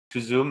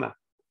Zoom.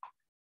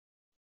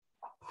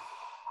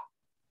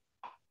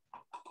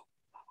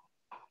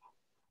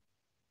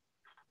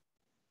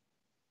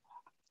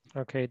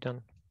 Okay,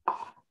 done.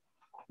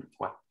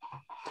 Well,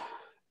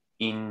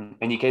 in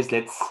any case,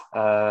 let's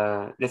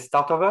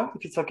start over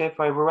if it's okay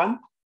for everyone.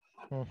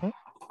 Mm-hmm.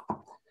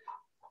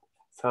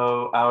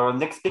 So our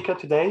next speaker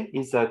today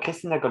is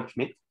Christina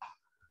Goldschmidt,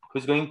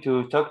 who's going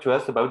to talk to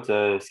us about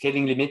the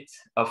scaling limit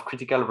of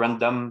critical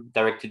random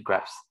directed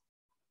graphs.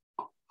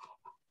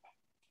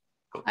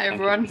 Hi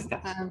everyone.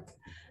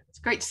 It's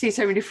great to see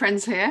so many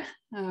friends here.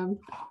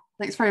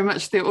 Thanks very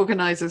much to the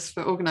organisers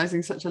for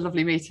organising such a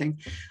lovely meeting.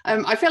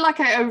 I feel like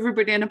I owe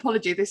everybody an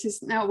apology. This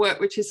is now work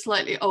which is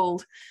slightly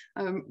old.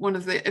 One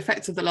of the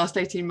effects of the last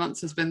 18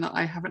 months has been that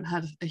I haven't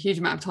had a huge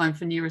amount of time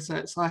for new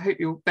research, so I hope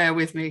you'll bear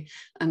with me,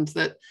 and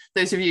that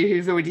those of you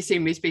who've already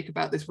seen me speak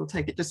about this will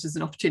take it just as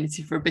an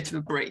opportunity for a bit of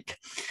a break.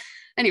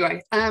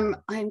 Anyway, I'm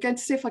going to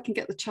see if I can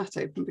get the chat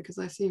open because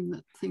I assume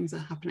that things are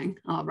happening.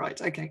 Ah,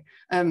 right, okay.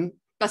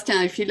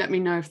 Bastien, if you let me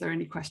know if there are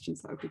any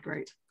questions, that would be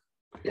great.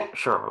 Yeah,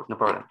 sure, no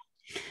problem.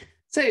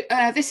 So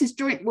this is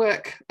joint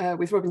work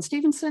with Robin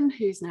Stevenson,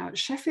 who's now at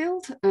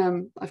Sheffield.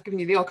 I've given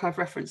you the archive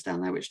reference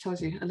down there, which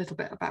tells you a little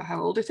bit about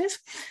how old it is.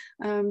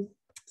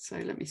 So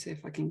let me see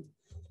if I can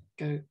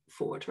go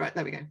forward. Right,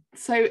 there we go.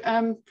 So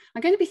I'm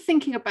going to be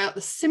thinking about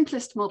the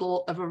simplest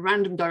model of a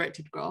random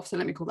directed graph. So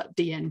let me call that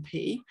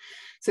DNP.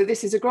 So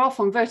this is a graph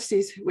on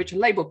vertices which are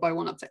labeled by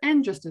 1 up to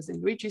n, just as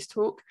in Luigi's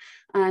talk,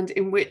 and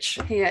in which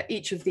here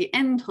each of the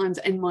n times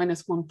n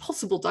minus 1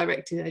 possible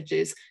directed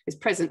edges is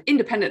present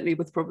independently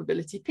with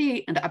probability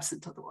p and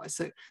absent otherwise.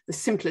 So the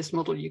simplest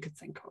model you could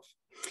think of.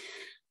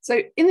 So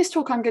in this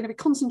talk, I'm going to be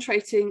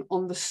concentrating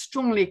on the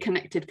strongly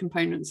connected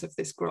components of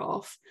this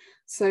graph.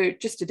 So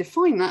just to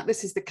define that,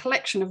 this is the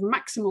collection of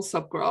maximal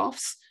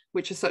subgraphs,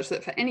 which are such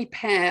that for any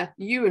pair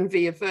u and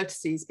v of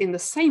vertices in the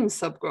same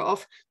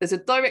subgraph, there's a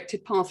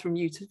directed path from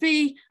u to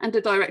v and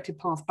a directed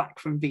path back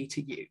from v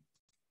to u.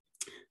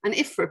 And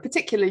if for a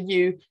particular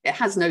u, it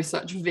has no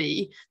such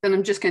v, then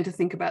I'm just going to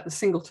think about the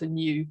singleton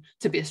u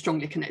to be a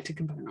strongly connected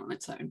component on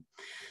its own.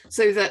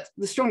 So that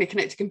the strongly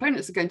connected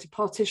components are going to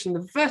partition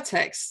the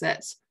vertex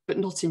sets, but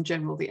not in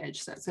general the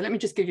edge set. So let me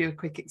just give you a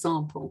quick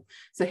example.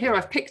 So here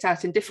I've picked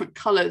out in different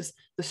colors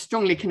the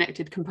strongly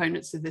connected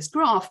components of this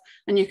graph,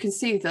 and you can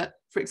see that,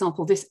 for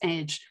example, this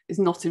edge is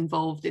not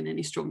involved in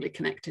any strongly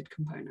connected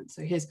component.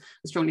 So here's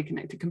a strongly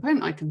connected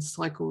component. I can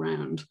cycle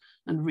round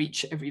and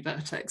reach every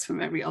vertex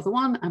from every other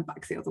one and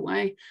back the other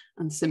way,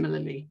 and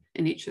similarly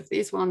in each of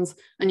these ones.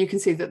 And you can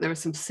see that there are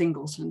some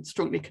singles and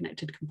strongly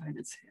connected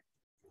components here.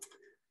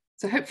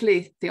 So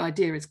hopefully the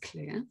idea is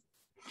clear.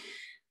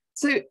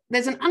 So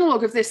there's an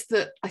analog of this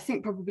that I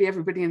think probably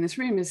everybody in this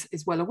room is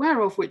well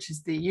aware of, which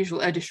is the usual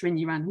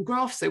Erdős-Rényi random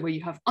graph. So where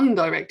you have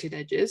undirected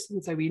edges,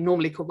 and so we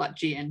normally call that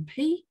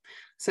GNP.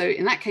 So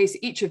in that case,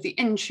 each of the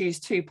n choose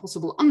 2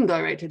 possible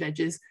undirected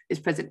edges is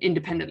present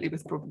independently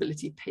with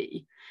probability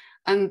p.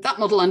 And that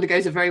model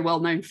undergoes a very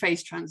well-known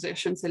phase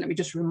transition. So let me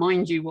just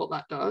remind you what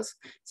that does.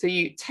 So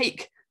you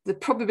take the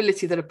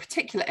probability that a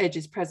particular edge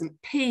is present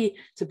p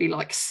to be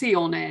like c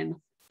on n,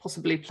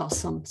 possibly plus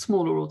some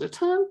smaller order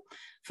term,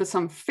 for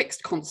some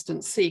fixed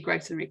constant c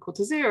greater than or equal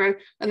to 0.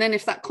 And then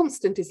if that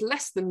constant is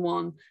less than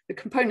 1, the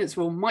components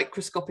are all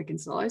microscopic in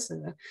size, so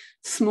they're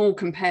small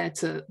compared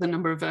to the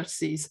number of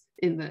vertices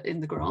in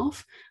the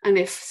graph. And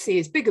if c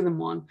is bigger than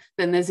 1,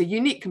 then there's a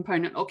unique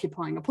component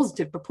occupying a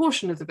positive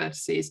proportion of the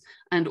vertices,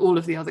 and all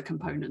of the other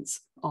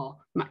components are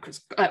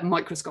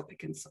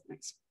microscopic in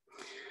size.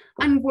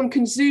 And one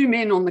can zoom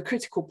in on the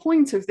critical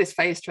point of this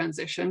phase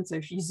transition. So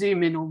if you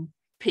zoom in on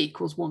p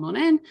equals 1 on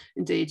n.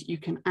 Indeed, you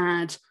can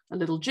add a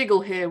little jiggle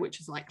here, which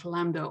is like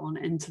lambda on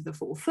n to the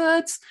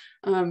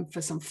 4/3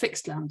 for some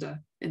fixed lambda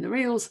in the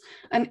reals.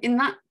 And in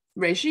that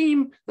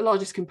regime, the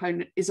largest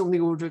component is on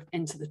the order of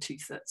n to the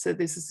 2/3. So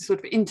this is a sort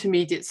of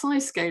intermediate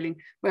size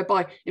scaling,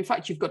 whereby, in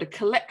fact, you've got a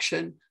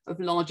collection of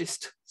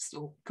largest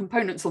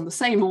components on the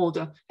same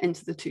order, n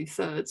to the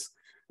 2/3,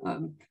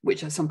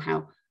 which are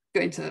somehow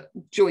going to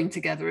join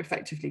together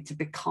effectively to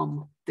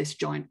become this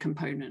giant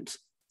component,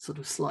 sort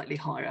of slightly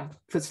higher,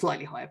 for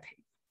slightly higher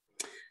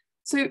p.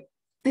 So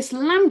this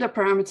lambda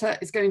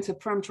parameter is going to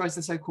parameterize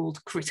the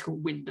so-called critical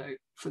window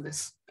for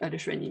this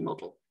Erdős-Rényi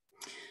model.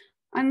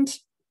 And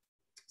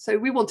so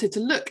we wanted to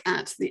look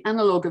at the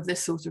analog of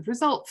this sort of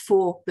result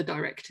for the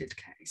directed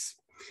case.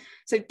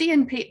 So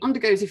DNP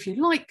undergoes, if you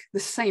like,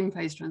 the same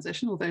phase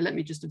transition, although let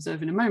me just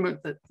observe in a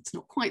moment that it's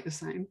not quite the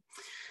same.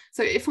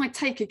 So if I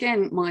take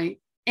again my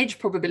edge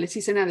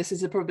probability, so now this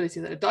is a probability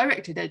that a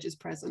directed edge is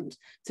present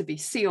to be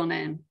c on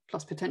n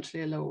plus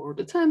potentially a lower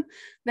order term,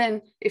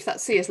 then if that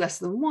c is less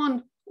than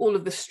 1, all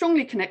of the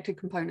strongly connected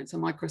components are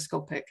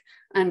microscopic.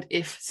 And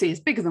if c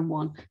is bigger than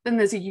 1, then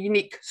there's a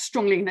unique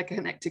strongly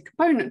connected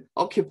component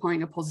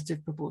occupying a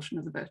positive proportion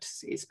of the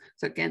vertices.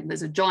 So again,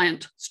 there's a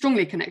giant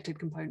strongly connected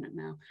component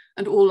now,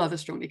 and all other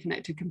strongly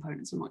connected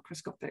components are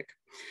microscopic.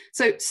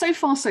 So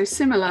far so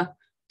similar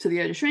to the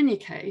Erdős-Rényi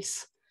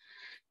case.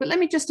 But let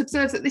me just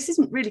observe that this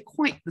isn't really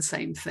quite the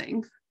same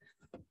thing,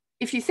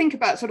 if you think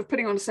about sort of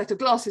putting on a set of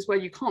glasses where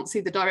you can't see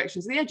the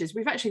directions of the edges,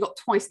 we've actually got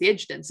twice the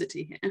edge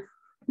density here.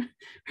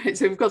 Right,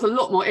 so we've got a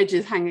lot more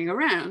edges hanging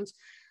around.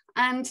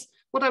 And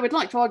what I would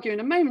like to argue in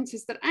a moment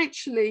is that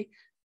actually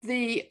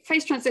the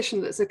phase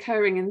transition that's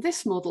occurring in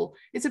this model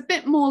is a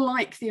bit more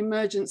like the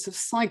emergence of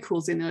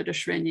cycles in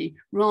Erdős-Rényi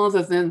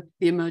rather than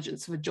the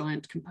emergence of a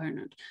giant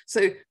component.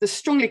 So the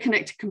strongly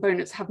connected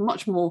components have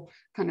much more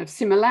kind of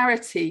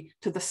similarity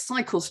to the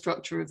cycle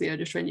structure of the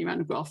Erdős-Rényi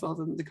random graph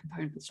rather than the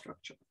component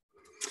structure.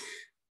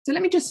 So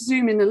let me just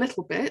zoom in a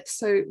little bit.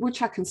 So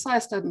Wojciak and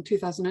Sierstad in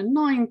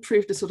 2009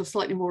 proved a sort of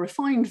slightly more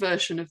refined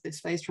version of this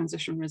phase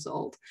transition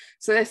result.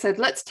 So they said,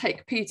 let's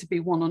take P to be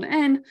 1 on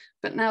n,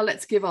 but now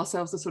let's give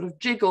ourselves a sort of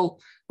jiggle,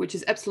 which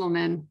is epsilon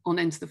n on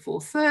n to the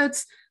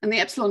 4/3. And the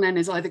epsilon n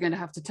is either going to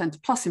have to tend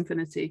to plus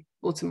infinity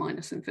or to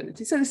minus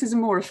infinity. So this is a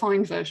more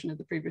refined version of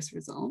the previous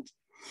result.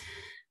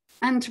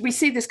 And we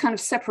see this kind of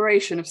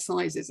separation of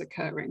sizes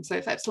occurring. So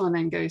if epsilon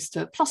n goes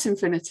to plus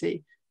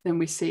infinity, then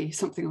we see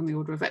something on the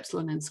order of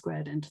epsilon n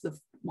squared n to the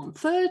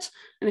 1/3.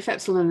 And if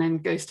epsilon n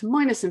goes to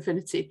minus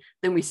infinity,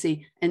 then we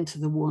see n to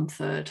the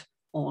 1/3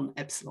 on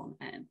epsilon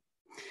n.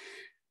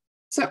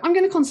 So I'm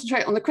going to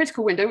concentrate on the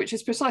critical window, which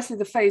is precisely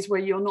the phase where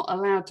you're not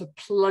allowed to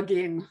plug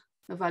in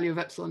a value of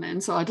epsilon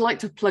n. So I'd like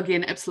to plug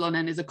in epsilon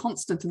n as a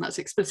constant, and that's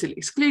explicitly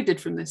excluded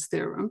from this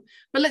theorem.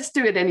 But let's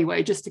do it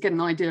anyway, just to get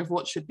an idea of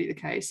what should be the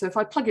case. So if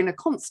I plug in a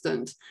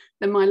constant,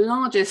 then my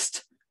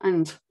largest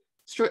and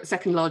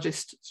second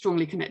largest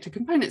strongly connected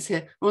components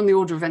here are on the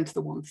order of n to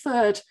the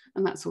 1/3,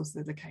 and that's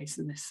also the case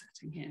in this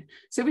setting here.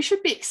 So we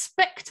should be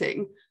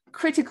expecting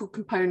critical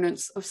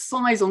components of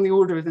size on the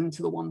order of n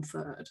to the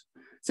 1/3.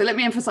 So let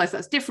me emphasize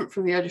that's different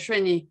from the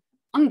Erdős-Rényi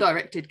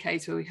undirected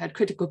case where we had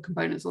critical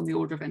components on the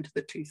order of n to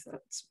the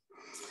 2/3.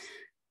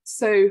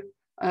 So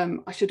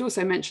I should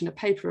also mention a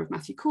paper of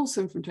Matthew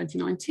Coulson from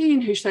 2019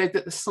 who showed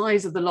that the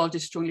size of the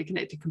largest strongly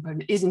connected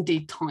component is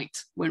indeed tight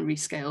when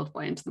rescaled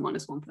by n to the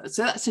minus 1/3.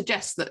 So that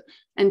suggests that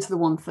n to the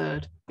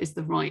 1/3 is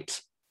the right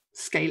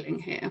scaling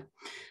here.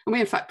 And we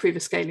in fact prove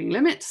a scaling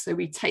limit. So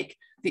we take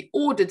the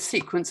ordered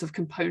sequence of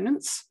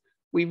components,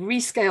 we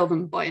rescale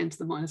them by n to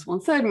the minus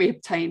 1/3, and we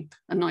obtain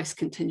a nice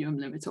continuum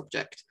limit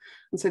object.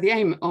 And so the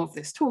aim of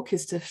this talk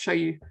is to show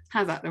you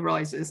how that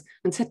arises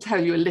and to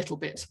tell you a little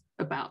bit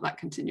about that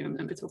continuum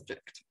limit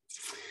object.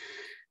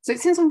 So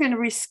since I'm going to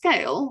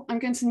rescale, I'm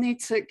going to need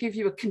to give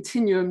you a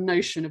continuum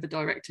notion of a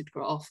directed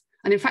graph.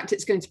 And in fact,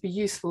 it's going to be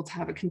useful to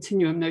have a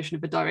continuum notion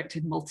of a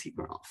directed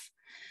multigraph.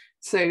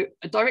 So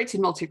a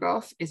directed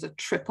multigraph is a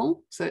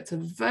triple. So it's a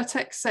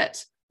vertex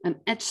set,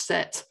 an edge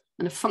set,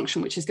 and a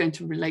function which is going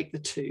to relate the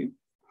two.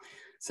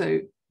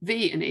 So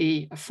V and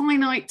E are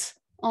finite.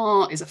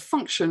 R is a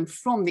function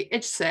from the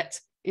edge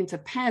set into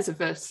pairs of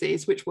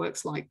vertices, which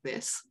works like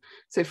this.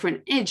 So for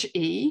an edge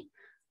E,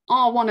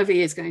 R1 of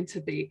E is going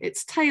to be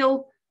its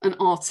tail, and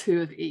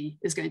R2 of E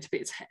is going to be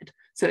its head.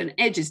 So an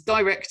edge is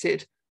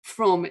directed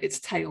from its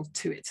tail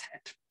to its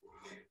head.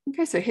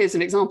 Okay, so here's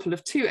an example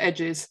of two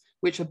edges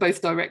which are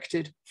both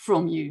directed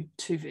from U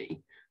to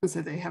V. And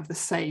so they have the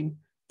same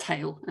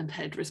tail and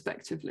head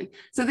respectively.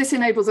 So this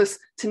enables us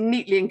to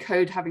neatly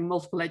encode having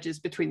multiple edges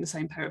between the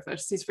same pair of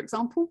vertices, for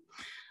example.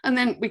 And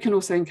then we can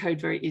also encode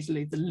very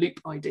easily the loop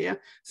idea,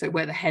 so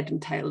where the head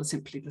and tail are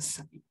simply the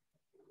same.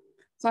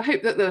 So I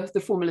hope that the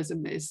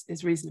formalism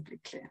is reasonably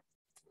clear.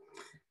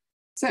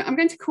 So I'm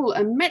going to call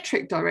a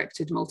metric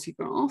directed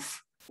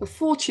multigraph a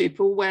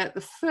four-tuple where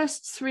the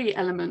first three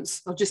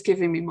elements are just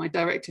giving me my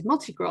directed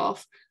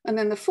multigraph, and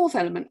then the fourth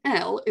element,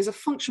 L, is a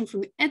function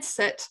from the edge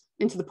set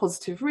into the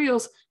positive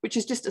reals, which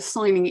is just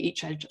assigning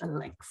each edge a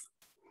length.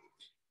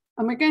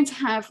 And we're going to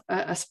have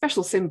a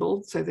special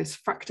symbol, so this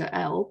fractor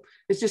L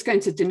is just going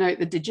to denote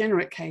the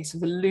degenerate case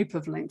of a loop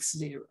of length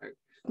 0.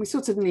 We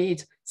sort of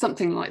need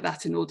something like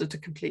that in order to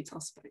complete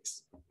our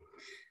space.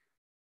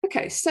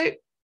 Okay, so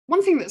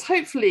one thing that's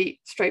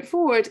hopefully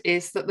straightforward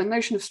is that the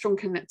notion of strong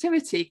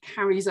connectivity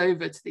carries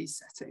over to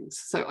these settings.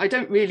 So I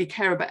don't really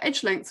care about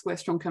edge length where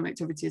strong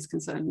connectivity is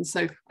concerned, and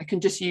so I can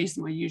just use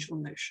my usual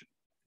notion.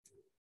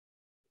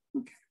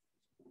 Okay.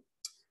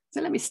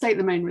 So let me state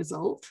the main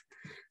result.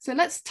 So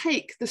let's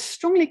take the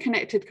strongly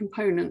connected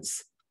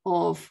components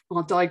of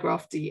our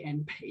digraph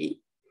DNP,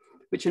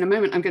 which in a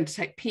moment I'm going to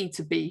take P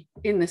to be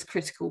in this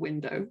critical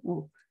window,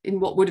 or in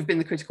what would have been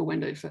the critical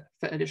window for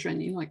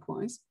Erdős-Rényi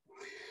likewise.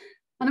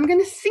 And I'm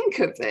going to think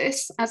of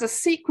this as a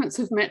sequence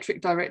of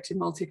metric directed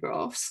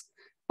multigraphs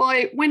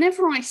by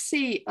whenever I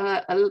see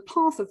a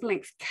path of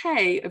length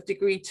k of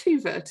degree 2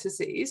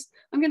 vertices,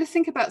 I'm going to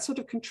think about sort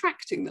of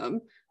contracting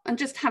them and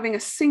just having a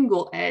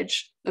single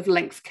edge of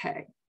length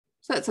k.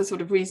 So that's a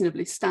sort of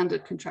reasonably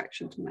standard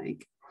contraction to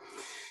make.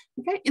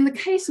 Okay, in the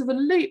case of a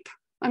loop,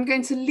 I'm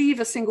going to leave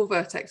a single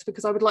vertex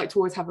because I would like to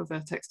always have a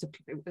vertex to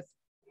play with.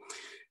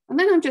 And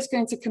then I'm just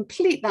going to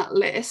complete that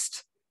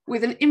list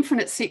with an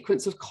infinite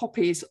sequence of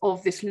copies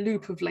of this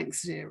loop of length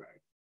 0.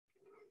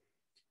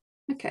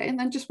 Okay, and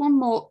then just one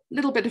more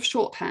little bit of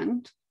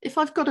shorthand. If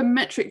I've got a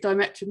metric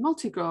directed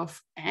multigraph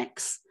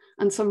x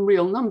and some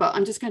real number,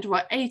 I'm just going to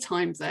write a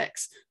times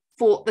x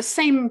for the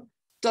same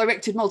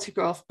directed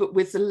multigraph, but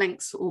with the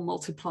lengths all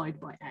multiplied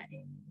by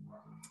A.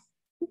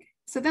 Okay.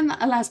 So then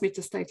that allows me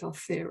to state our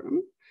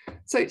theorem.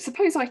 So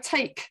suppose I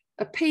take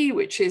a P,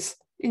 which is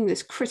in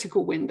this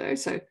critical window.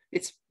 So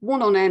it's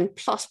 1 on n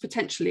plus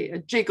potentially a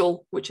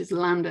jiggle, which is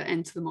lambda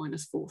n to the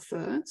minus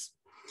 4/3.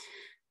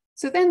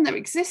 So then there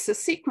exists a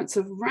sequence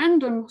of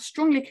random,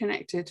 strongly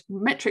connected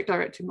metric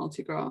directed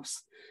multigraphs,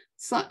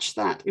 such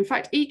that, in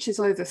fact, each is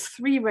either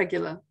 3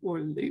 regular or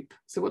a loop.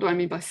 So what do I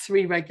mean by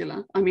 3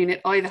 regular? I mean,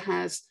 it either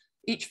has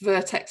each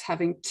vertex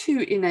having 2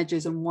 in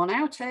edges and 1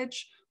 out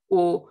edge,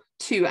 or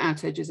 2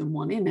 out edges and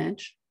 1 in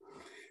edge.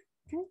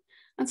 Okay?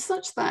 And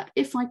such that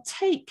if I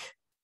take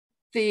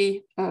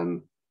the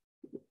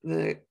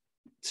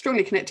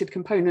strongly connected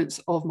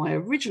components of my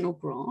original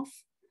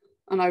graph,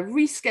 and I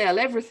rescale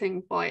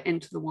everything by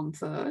n to the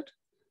 1/3,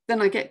 then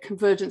I get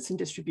convergence in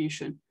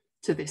distribution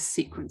to this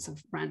sequence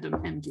of random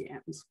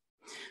MDMs.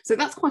 So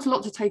that's quite a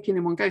lot to take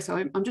in one go. So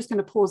I'm just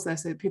going to pause there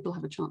so that people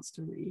have a chance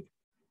to read.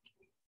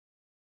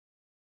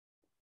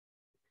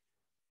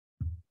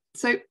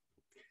 So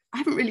I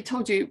haven't really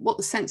told you what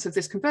the sense of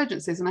this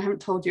convergence is, and I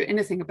haven't told you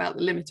anything about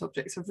the limit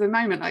object. So for the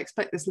moment, I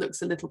expect this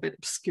looks a little bit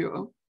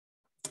obscure.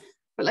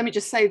 But let me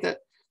just say that,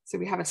 so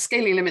we have a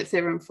scaling limit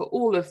theorem for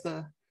all of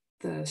the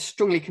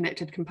strongly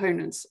connected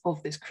components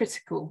of this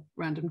critical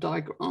random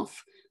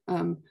digraph.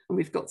 And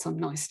we've got some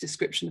nice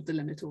description of the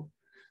limit, or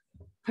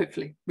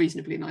hopefully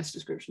reasonably nice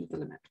description of the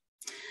limit.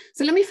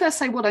 So let me first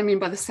say what I mean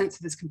by the sense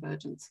of this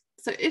convergence.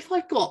 So if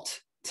I've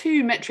got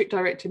 2 metric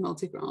directed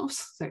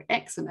multigraphs, so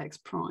X and X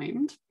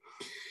primed,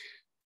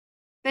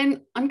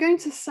 then I'm going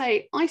to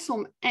say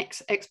isom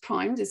X, X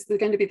primed is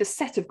going to be the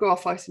set of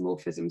graph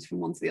isomorphisms from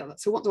one to the other.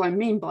 So what do I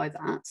mean by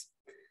that?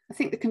 I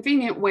think the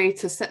convenient way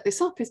to set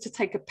this up is to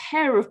take a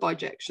pair of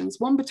bijections,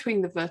 one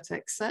between the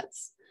vertex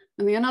sets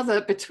and the other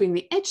between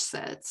the edge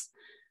sets,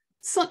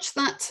 such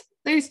that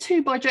those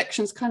 2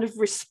 bijections kind of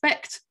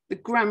respect the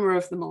grammar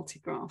of the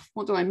multigraph.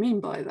 What do I mean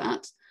by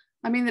that?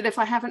 I mean that if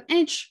I have an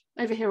edge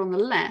over here on the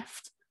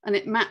left and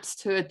it maps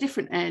to a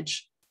different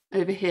edge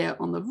over here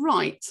on the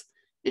right,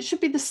 it should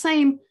be the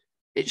same.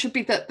 It should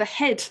be that the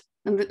head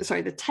and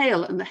the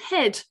tail and the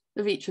head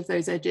of each of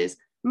those edges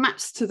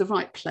maps to the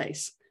right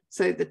place.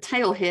 So the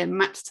tail here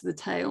maps to the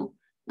tail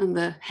and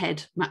the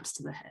head maps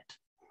to the head.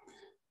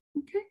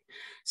 Okay,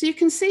 so you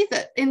can see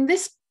that in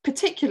this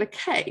particular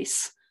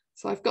case,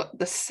 so I've got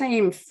the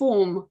same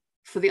form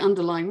for the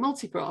underlying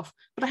multigraph,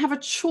 but I have a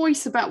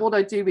choice about what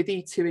I do with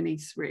E2 and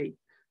E3.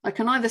 I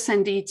can either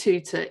send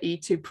E2 to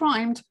E2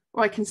 primed,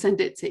 or I can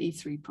send it to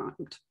E3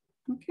 primed.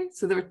 Okay,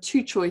 so there are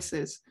 2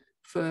 choices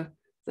for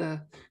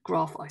the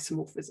graph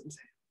isomorphisms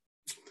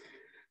here.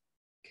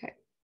 Okay.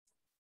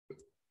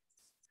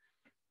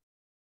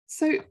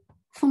 So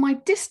for my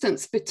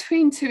distance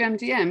between 2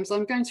 MDMs,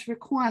 I'm going to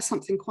require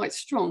something quite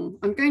strong.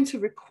 I'm going to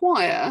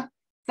require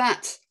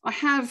that I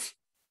have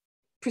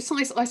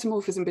precise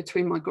isomorphism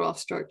between my graph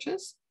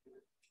structures.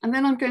 And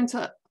then I'm going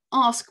to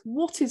ask,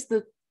 what is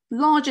the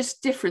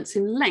largest difference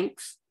in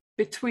length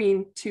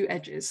between 2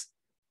 edges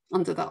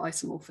under that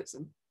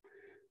isomorphism?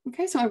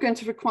 Okay, so I'm going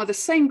to require the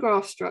same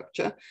graph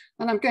structure,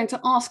 and I'm going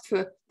to ask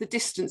for the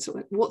distance,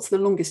 what's the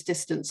longest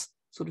distance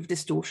sort of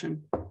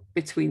distortion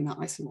between that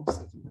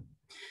isomorphism.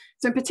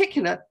 So in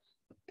particular,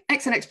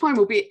 X and X prime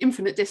will be at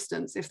infinite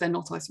distance if they're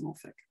not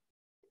isomorphic.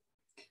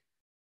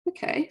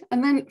 Okay,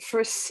 and then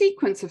for a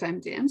sequence of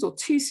MDMs, or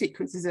 2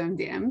 sequences of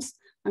MDMs,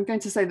 I'm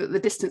going to say that the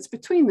distance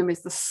between them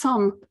is the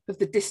sum of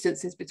the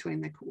distances between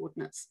their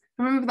coordinates.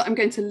 And remember that I'm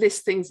going to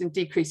list things in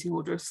decreasing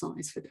order of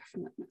size for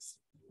definiteness.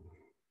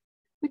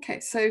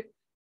 Okay, so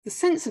the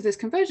sense of this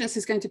convergence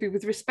is going to be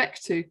with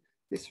respect to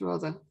this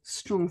rather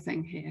strong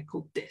thing here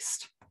called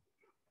dist.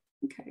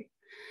 Okay,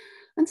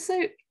 and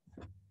so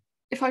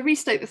if I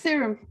restate the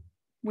theorem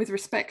with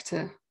respect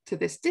to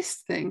this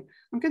dist thing,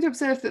 I'm going to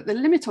observe that the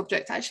limit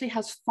object actually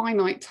has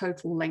finite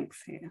total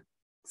length here.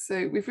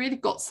 So we've really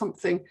got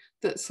something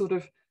that's sort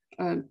of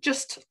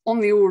just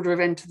on the order of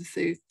n to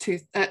the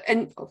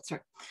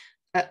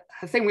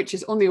a thing which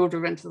is on the order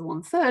of n to the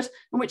 1/3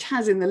 and which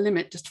has in the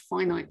limit just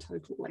finite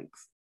total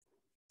length.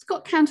 It's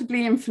got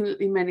countably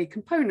infinitely many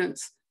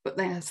components, but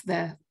there's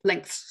their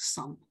lengths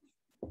sum.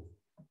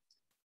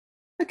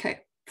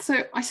 Okay,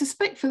 so I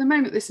suspect for the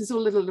moment this is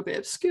all a little bit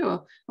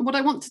obscure. And what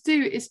I want to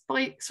do is,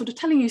 by sort of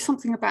telling you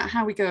something about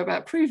how we go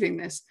about proving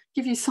this,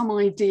 give you some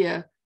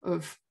idea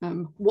of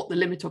what the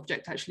limit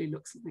object actually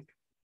looks like.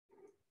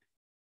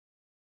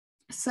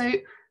 So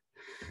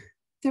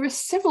there are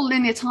several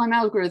linear time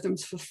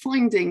algorithms for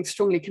finding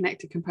strongly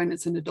connected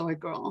components in a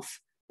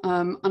digraph.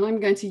 And I'm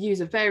going to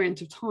use a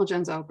variant of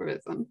Tarjan's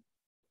algorithm.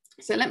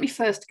 So let me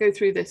first go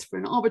through this for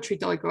an arbitrary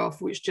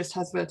digraph which just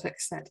has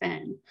vertex set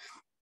n.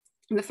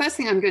 And the first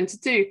thing I'm going to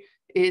do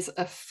is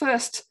a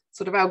first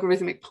sort of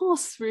algorithmic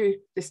pass through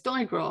this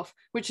digraph,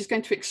 which is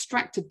going to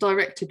extract a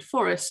directed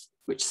forest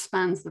which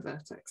spans the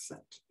vertex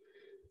set.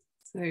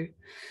 So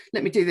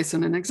let me do this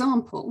on an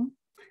example.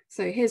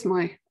 So here's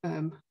my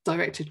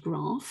directed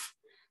graph,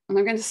 and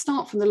I'm going to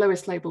start from the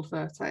lowest labeled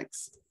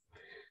vertex.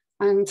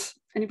 And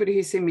anybody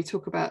who's seen me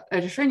talk about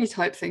Erdős-Rényi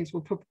type things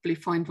will probably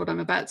find what I'm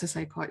about to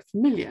say quite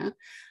familiar.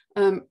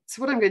 So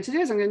what I'm going to do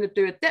is I'm going to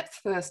do a depth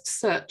first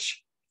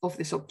search of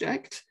this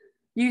object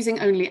using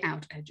only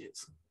out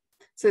edges.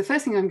 So the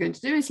first thing I'm going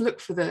to do is look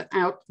for the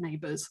out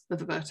neighbors of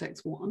the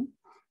vertex 1.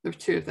 There are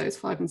 2 of those,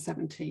 5 and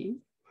 17.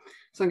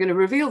 So I'm going to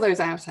reveal those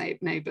out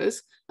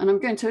neighbors, and I'm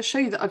going to show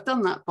you that I've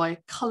done that by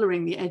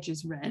coloring the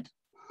edges red.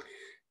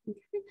 Okay.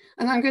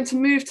 And I'm going to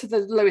move to the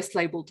lowest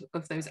labeled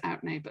of those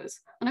out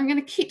neighbors. And I'm going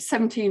to keep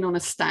 17 on a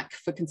stack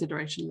for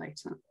consideration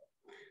later.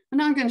 And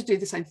now I'm going to do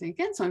the same thing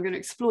again. So I'm going to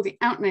explore the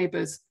out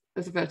neighbors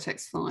of the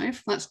vertex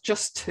 5. That's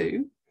just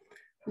 2.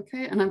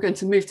 Okay, and I'm going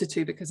to move to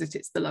 2 because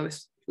it's the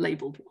lowest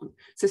labeled one.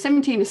 So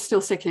 17 is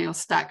still sitting on a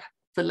stack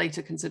for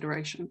later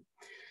consideration.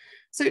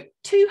 So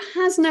 2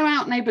 has no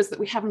out neighbors that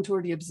we haven't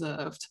already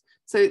observed.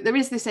 So there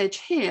is this edge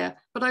here,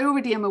 but I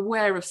already am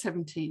aware of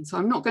 17. So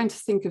I'm not going to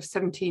think of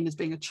 17 as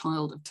being a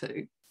child of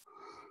 2.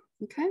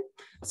 Okay,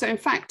 so in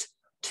fact,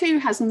 2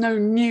 has no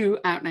new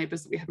out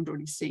neighbors that we haven't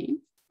already seen.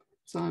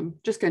 So I'm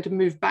just going to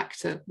move back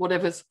to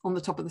whatever's on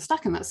the top of the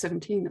stack, and that's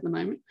 17 at the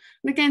moment.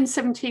 And again,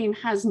 17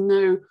 has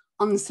no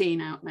unseen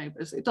out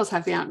neighbors. It does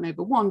have the out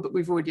neighbor 1, but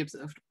we've already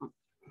observed 1.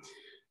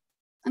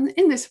 And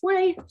in this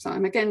way, so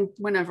I'm again,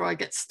 whenever I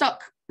get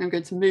stuck, I'm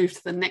going to move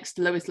to the next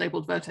lowest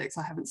labeled vertex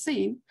I haven't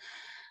seen.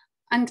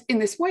 And in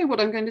this way, what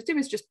I'm going to do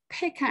is just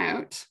pick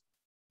out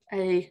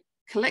a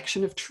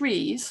collection of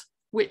trees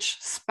which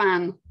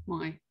span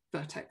my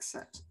vertex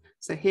set.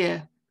 So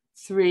here,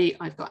 3,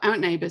 I've got out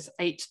neighbors,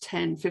 8,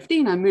 10,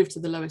 15. I move to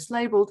the lowest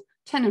labeled,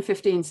 10 and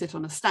 15 sit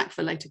on a stack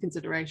for later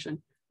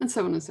consideration, and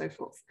so on and so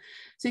forth.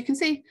 So you can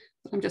see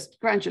that I'm just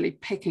gradually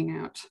picking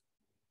out,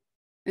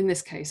 in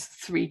this case,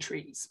 3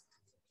 trees.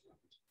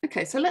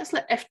 Okay, so let's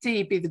let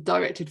FD be the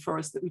directed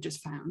forest that we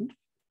just found.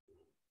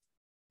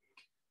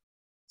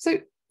 So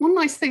one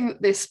nice thing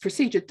that this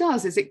procedure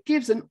does is it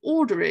gives an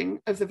ordering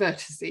of the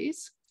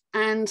vertices,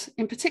 and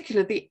in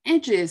particular, the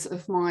edges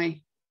of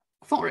my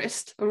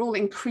forest are all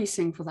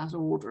increasing for that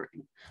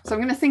ordering. So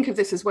I'm going to think of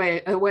this as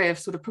a way of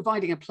sort of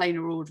providing a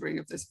planar ordering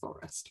of this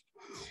forest.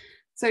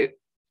 So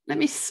let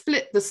me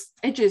split the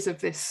edges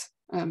of this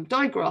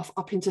digraph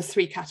up into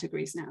 3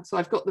 categories now. So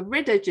I've got the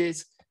red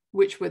edges,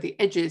 which were the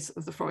edges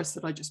of the forest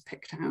that I just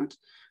picked out.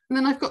 And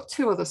then I've got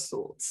 2 other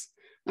sorts.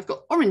 I've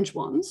got orange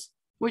ones,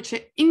 which are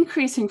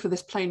increasing for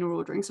this planar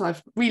ordering. So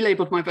I've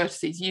relabeled my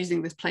vertices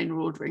using this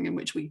planar ordering in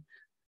which we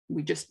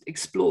just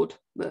explored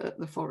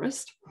the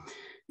forest.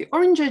 The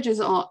orange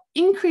edges are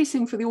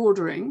increasing for the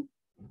ordering,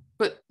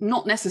 but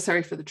not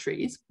necessary for the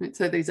trees. Right?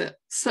 So these are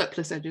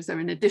surplus edges. They're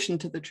in addition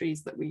to the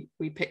trees that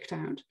we picked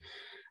out.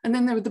 And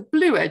then there are the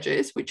blue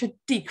edges, which are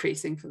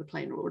decreasing for the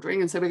planar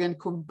ordering. And so we're going to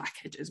call them back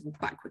edges or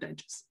backward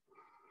edges.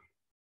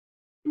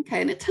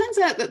 Okay, and it turns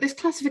out that this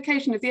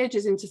classification of the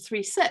edges into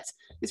 3 sets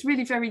is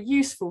really very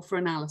useful for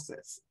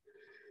analysis.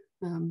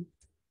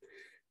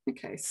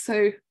 Okay,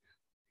 so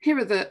here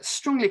are the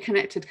strongly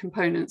connected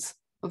components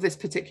of this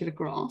particular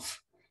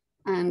graph.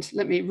 And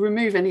let me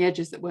remove any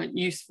edges that weren't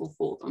useful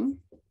for them.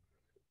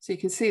 So you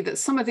can see that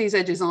some of these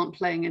edges aren't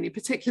playing any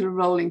particular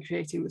role in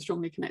creating the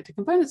strongly connected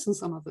components, and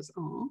some others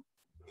are.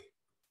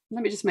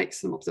 Let me just make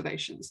some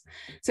observations.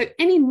 So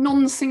any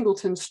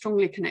non-singleton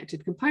strongly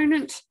connected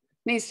component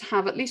needs to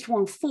have at least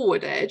 1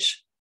 forward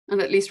edge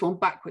and at least 1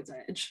 backwards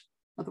edge.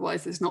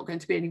 Otherwise, there's not going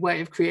to be any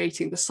way of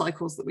creating the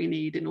cycles that we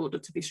need in order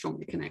to be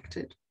strongly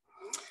connected.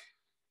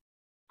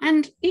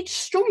 And each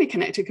strongly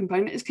connected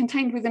component is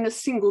contained within a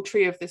single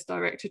tree of this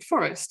directed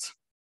forest,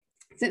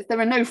 since there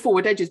are no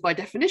forward edges by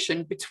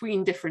definition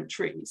between different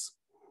trees.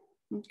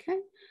 Okay.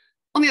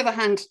 On the other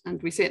hand,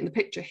 and we see it in the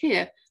picture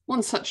here,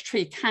 one such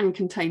tree can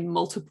contain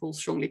multiple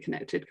strongly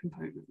connected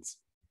components.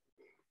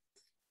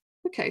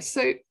 Okay,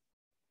 so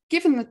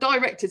given the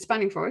directed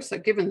spanning forest, so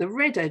given the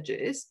red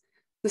edges,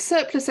 the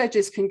surplus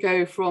edges can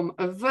go from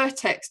a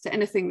vertex to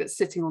anything that's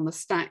sitting on the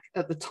stack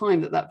at the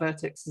time that that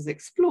vertex is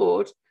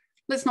explored.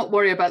 Let's not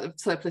worry about the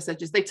surplus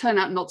edges. They turn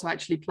out not to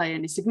actually play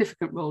any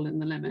significant role in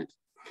the limit.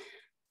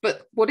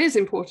 But what is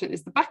important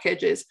is the back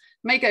edges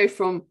may go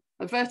from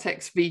a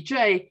vertex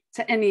Vj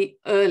to any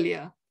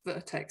earlier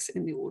vertex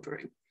in the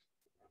ordering.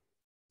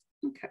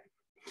 Okay,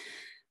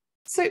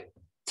 so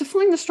to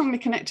find the strongly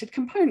connected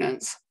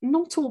components,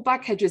 not all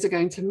back edges are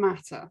going to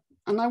matter.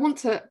 And I want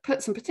to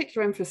put some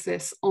particular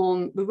emphasis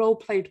on the role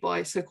played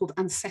by so-called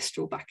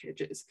ancestral back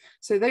edges.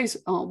 So those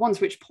are ones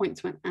which point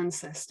to an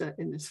ancestor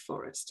in this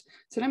forest.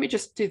 So let me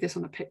just do this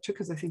on a picture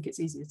because I think it's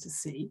easier to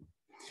see.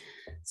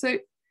 So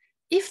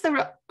if there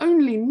are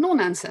only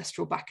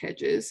non-ancestral back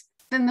edges,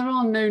 then there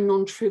are no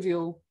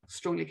non-trivial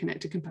strongly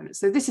connected components.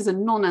 So this is a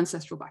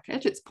non-ancestral back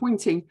edge. It's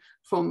pointing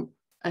from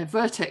a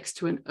vertex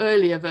to an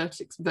earlier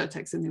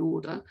vertex in the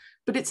order,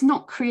 but it's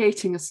not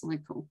creating a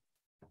cycle.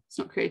 It's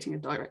not creating a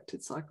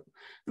directed cycle.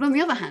 But on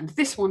the other hand,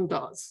 this one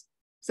does.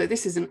 So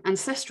this is an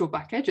ancestral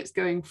back edge. It's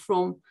going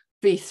from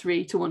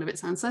V3 to one of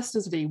its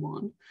ancestors,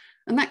 V1.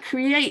 And that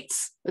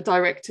creates a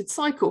directed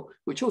cycle,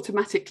 which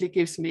automatically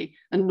gives me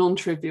a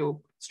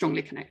non-trivial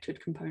strongly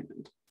connected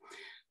component.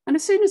 And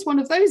as soon as one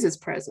of those is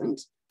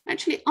present,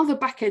 actually other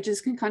back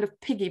edges can kind of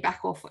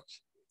piggyback off it.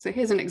 So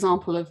here's an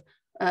example of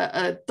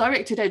a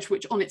directed edge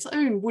which on its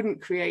own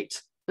wouldn't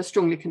create a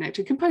strongly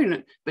connected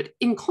component, but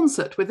in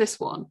concert with this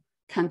one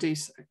can do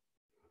so.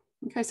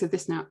 Okay, so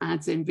this now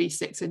adds in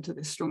V6 into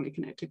this strongly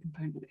connected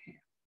component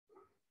here.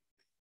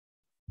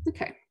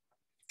 Okay,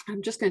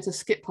 I'm just going to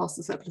skip past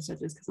the surplus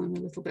edges because I'm a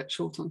little bit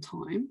short on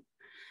time.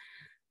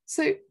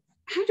 So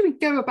how do we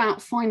go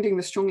about finding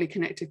the strongly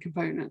connected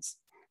components?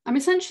 I'm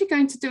essentially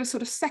going to do a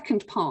sort of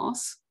second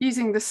pass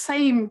using the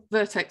same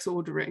vertex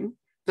ordering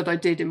that I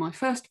did in my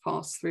first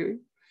pass through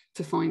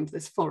to find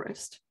this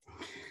forest.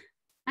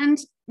 And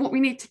what we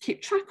need to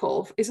keep track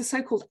of is a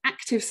so-called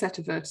active set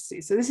of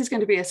vertices. So this is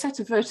going to be a set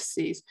of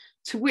vertices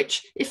to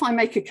which, if I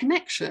make a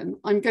connection,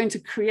 I'm going to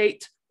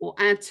create or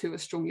add to a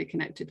strongly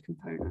connected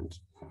component.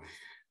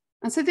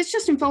 And so this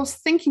just involves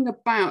thinking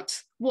about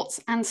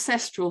what's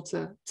ancestral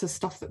to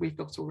stuff that we've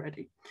got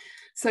already.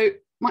 So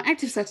my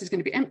active set is going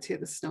to be empty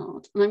at the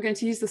start, and I'm going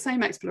to use the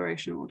same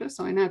exploration order.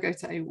 So I now go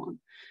to A1.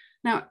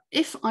 Now,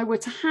 if I were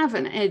to have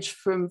an edge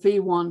from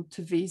V1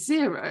 to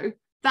V0,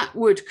 that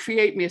would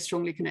create me a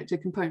strongly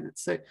connected component.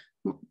 So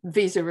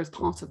V0 is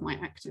part of my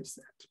active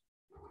set.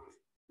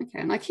 Okay,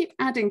 and I keep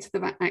adding to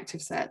the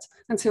active set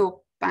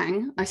until,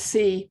 bang, I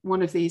see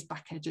one of these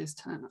back edges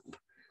turn up.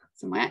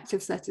 So my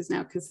active set is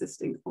now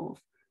consisting of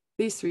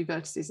these three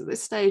vertices at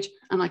this stage,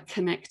 and I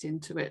connect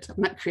into it,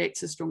 and that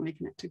creates a strongly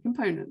connected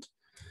component.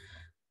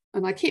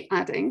 And I keep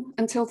adding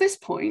until this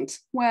point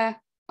where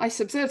I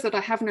observe that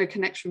I have no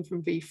connection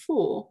from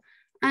V4.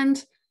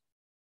 And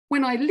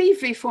when I leave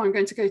V4, I'm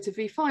going to go to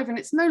V5, and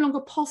it's no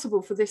longer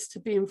possible for this to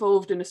be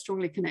involved in a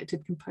strongly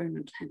connected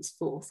component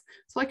henceforth.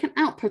 So I can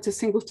output a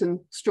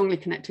singleton strongly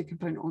connected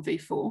component on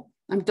V4.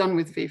 I'm done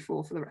with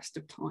V4 for the rest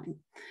of time.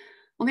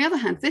 On the other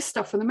hand, this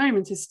stuff for the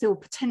moment is still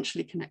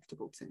potentially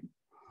connectable to.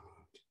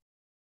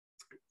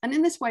 And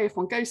in this way, if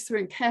one goes through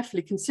and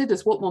carefully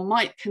considers what one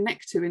might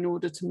connect to in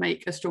order to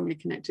make a strongly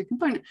connected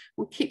component,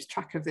 one keeps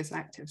track of this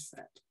active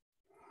set.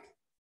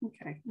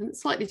 Okay, and it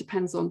slightly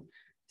depends on,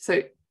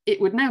 so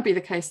it would now be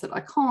the case that I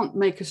can't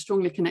make a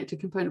strongly connected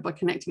component by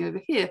connecting over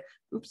here.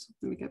 Oops,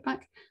 let me go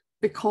back,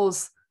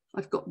 because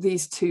I've got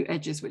these two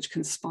edges which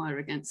conspire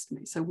against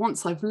me. So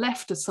once I've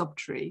left a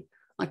subtree,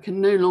 I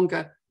can no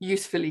longer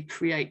usefully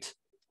create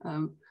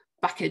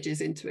back edges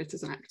into it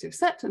as an active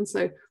set. And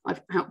so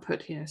I've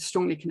output here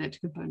strongly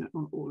connected component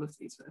on all of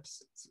these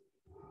vertices.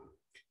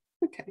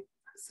 Okay,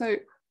 so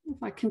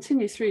if I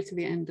continue through to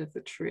the end of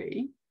the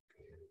tree,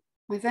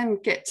 I then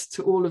get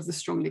to all of the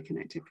strongly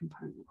connected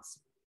components.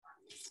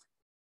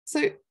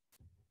 So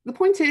the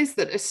point is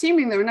that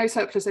assuming there are no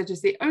surplus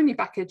edges, the only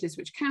back edges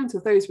which count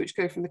are those which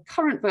go from the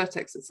current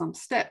vertex at some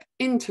step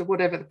into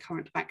whatever the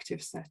current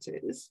active set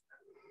is.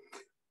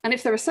 And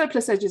if there are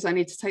surplus edges, I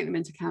need to take them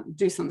into account and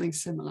do something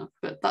similar,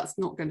 but that's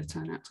not going to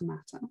turn out to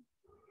matter.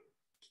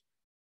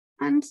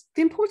 And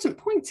the important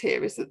point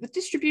here is that the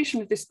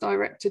distribution of this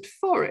directed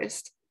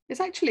forest is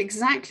actually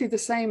exactly the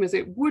same as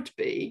it would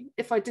be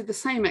if I did the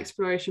same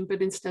exploration,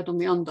 but instead on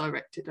the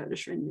undirected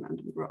Schrind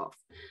random graph.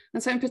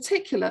 And so in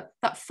particular,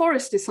 that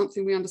forest is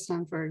something we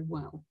understand very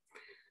well.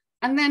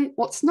 And then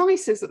what's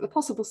nice is that the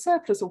possible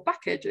surplus or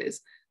back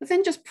edges are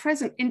then just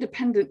present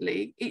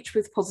independently, each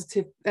with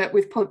positive,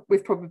 with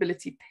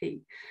probability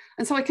P.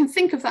 And so I can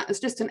think of that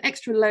as just an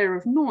extra layer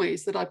of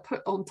noise that I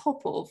put on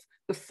top of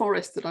the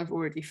forest that I've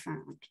already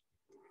found.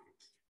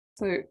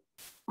 So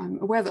I'm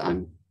aware that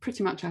I'm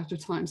pretty much out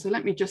of time. So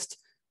let me just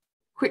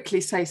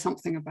quickly say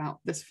something about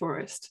this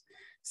forest.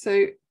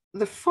 So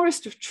the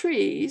forest of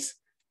trees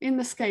in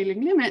the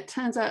scaling limit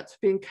turns out to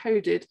be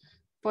encoded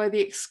by the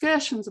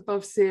excursions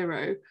above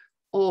zero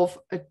of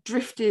a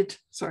drifted,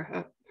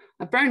 a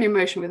Brownian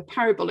motion with a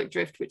parabolic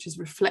drift, which is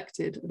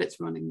reflected at its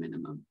running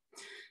minimum.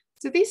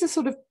 So these are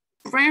sort of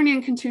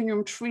Brownian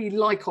continuum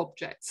tree-like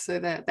objects. So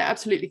they're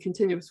absolutely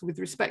continuous with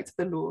respect to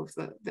the law of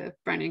the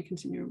Brownian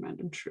continuum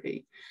random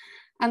tree.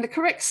 And the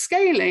correct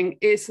scaling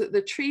is that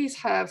the trees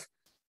have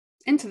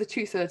into the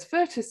 2/3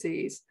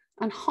 vertices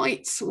and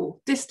heights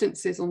or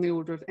distances on the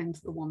order of n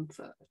to the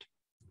 1/3.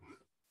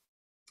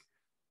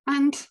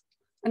 And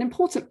an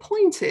important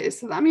point is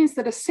that that means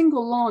that a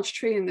single large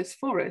tree in this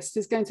forest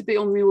is going to be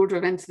on the order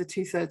of n to the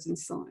 2/3 in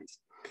size.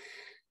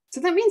 So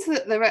that means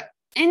that there are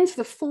n to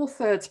the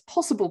 4/3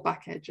 possible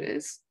back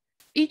edges,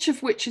 each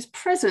of which is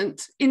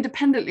present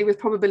independently with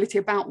probability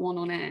about 1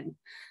 on n.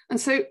 And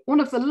so one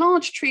of the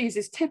large trees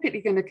is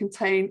typically going to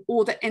contain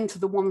order n to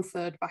the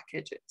 1/3 back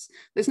edges.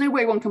 There's no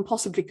way one can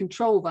possibly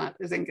control that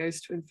as n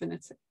goes to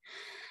infinity.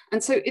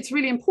 And so it's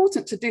really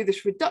important to do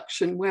this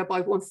reduction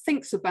whereby one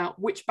thinks about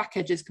which back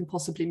edges can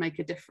possibly make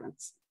a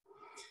difference.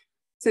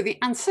 So the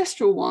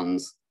ancestral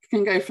ones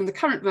can go from the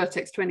current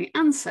vertex to any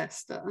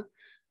ancestor,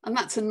 and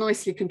that's a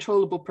nicely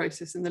controllable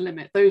process in the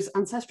limit. Those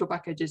ancestral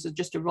back edges are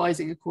just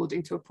arising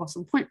according to a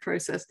Poisson point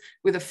process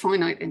with a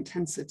finite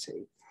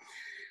intensity.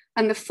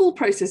 And the full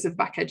process of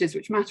back edges,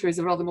 which matter, is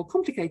a rather more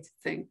complicated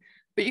thing,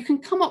 but you can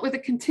come up with a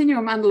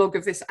continuum analog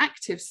of this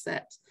active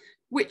set,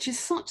 which is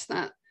such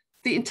that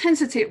the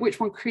intensity at which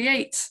one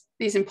creates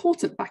these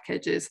important back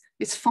edges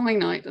is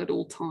finite at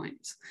all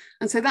times.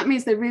 And so that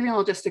means they really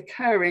are just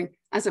occurring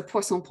as a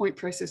Poisson point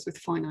process with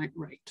finite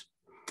rate.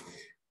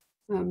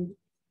 I'm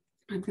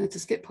going to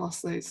skip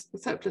past those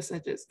surplus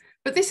edges.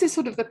 But this is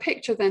sort of the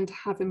picture then to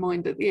have in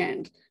mind at the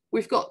end.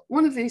 We've got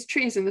one of these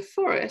trees in the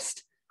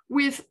forest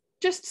with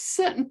just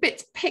certain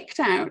bits picked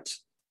out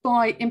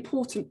by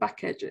important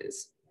back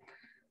edges.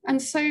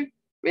 And so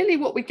really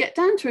what we get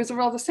down to is a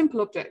rather simple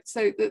object.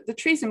 So the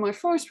trees in my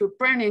forest were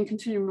Brownian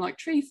continuum-like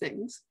tree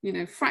things, you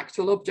know,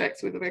 fractal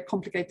objects with a very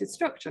complicated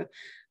structure.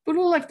 But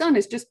all I've done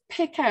is just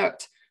pick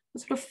out a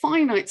sort of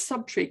finite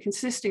subtree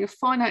consisting of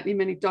finitely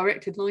many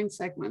directed line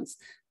segments,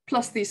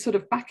 plus these sort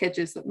of back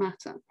edges that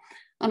matter.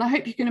 And I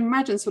hope you can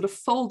imagine sort of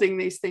folding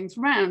these things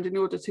round in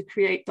order to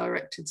create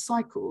directed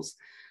cycles,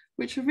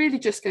 which are really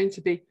just going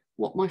to be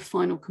what my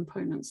final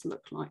components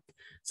look like.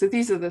 So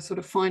these are the sort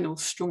of final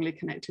strongly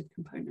connected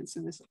components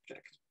in this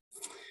object.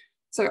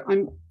 So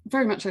I'm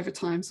very much over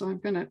time, so I'm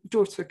going to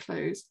draw to a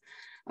close.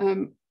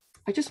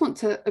 I just want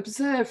to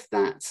observe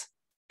that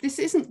this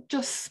isn't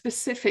just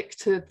specific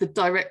to the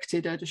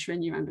directed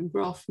Erdős-Rényi random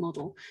graph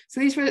model. So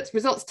these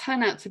results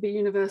turn out to be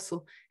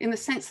universal in the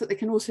sense that they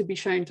can also be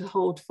shown to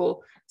hold for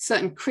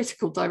certain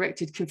critical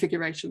directed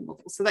configuration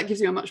models. So that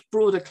gives you a much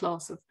broader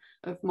class of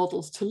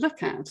models to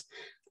look at.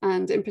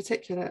 And in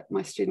particular,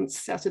 my students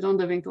Serta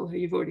Donderwinkel, who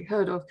you've already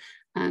heard of,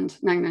 and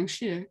Nangnang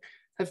Xie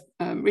have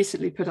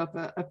recently put up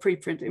a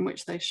preprint in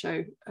which they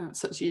show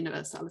such a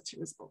universality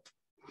result.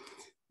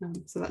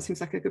 So that seems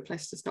like a good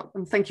place to stop.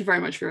 And thank you very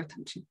much for your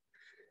attention.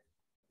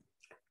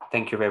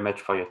 Thank you very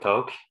much for your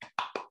talk.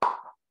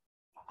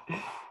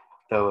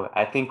 So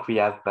I think we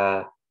have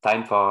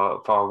time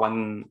for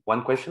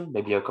one question,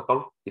 maybe a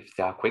couple, if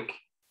they are quick.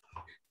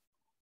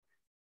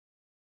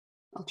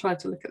 I'll try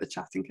to look at the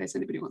chat in case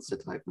anybody wants to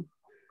type them.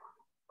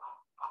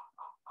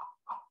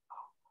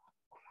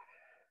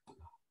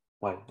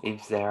 Well,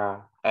 if there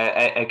are,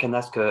 I can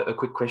ask a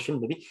quick question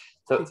maybe.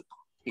 So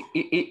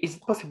is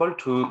it possible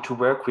to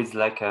work with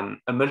like a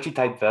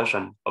multi-type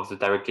version of the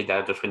directed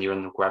Erdős-Rényi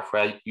random graph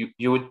where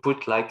you would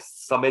put like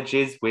some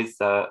edges with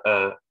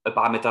a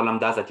parameter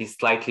lambda that is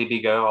slightly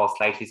bigger or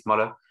slightly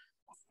smaller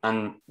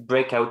and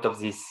break out of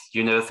this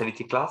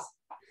universality class?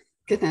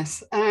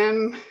 Goodness.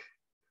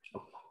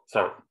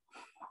 Sorry.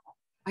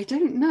 I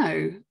don't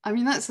know. I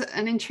mean, that's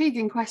an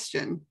intriguing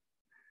question.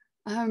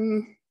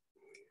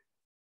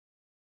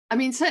 I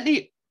mean,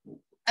 certainly,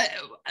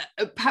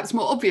 perhaps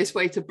more obvious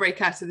way to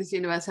break out of this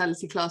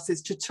universality class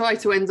is to try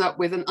to end up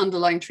with an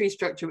underlying tree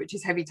structure which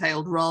is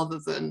heavy-tailed rather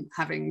than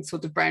having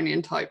sort of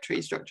Brownian type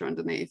tree structure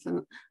underneath.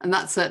 And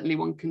that's certainly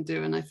one can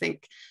do. And I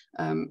think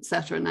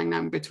Serta and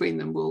Nangnang between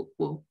them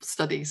will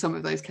study some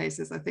of those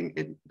cases, I think,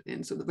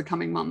 in sort of the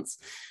coming months.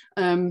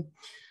 I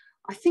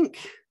think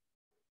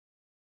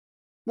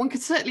one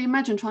could certainly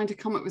imagine trying to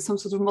come up with some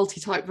sort of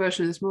multi-type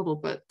version of this model,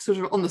 but sort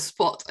of on the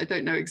spot, I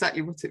don't know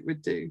exactly what it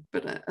would do.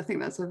 But I think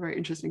that's a very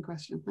interesting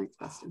question. Thanks,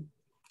 Bastian.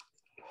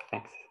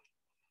 Thanks.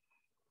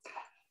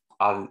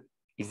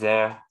 Is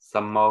there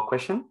some more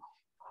question?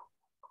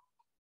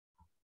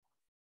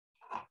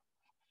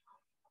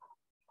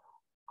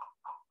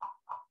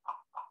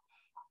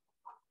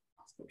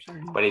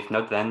 Well, if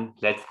not, then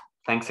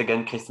thanks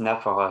again, Christina,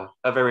 for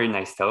a very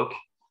nice talk.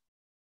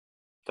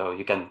 So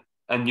you can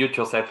unmute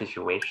yourself if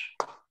you wish.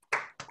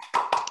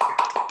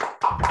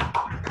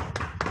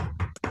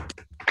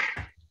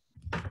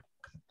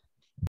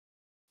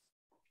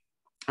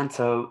 And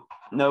so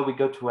now we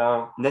go to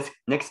our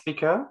next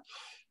speaker,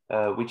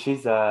 which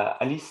is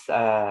Alice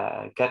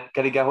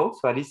Callegaro.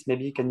 So Alice,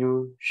 maybe can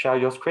you share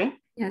your screen?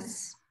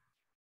 Yes.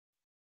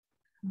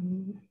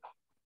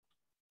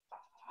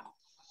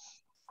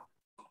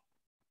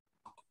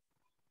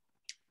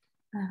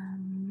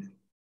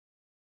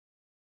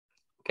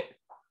 Okay.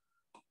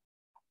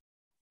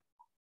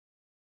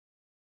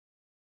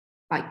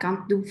 I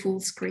can't do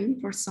full screen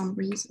for some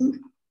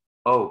reason.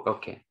 Oh,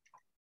 okay.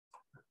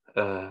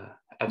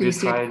 Do you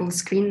see it full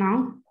screen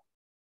now?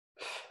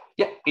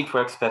 Yeah, it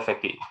works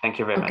perfectly. Thank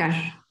you very much.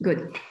 Okay,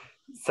 good.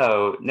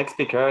 So next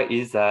speaker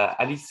is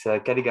Alice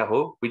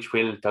Callegaro, which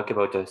will talk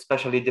about a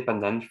spatially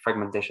dependent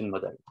fragmentation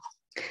model.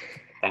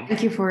 Thanks.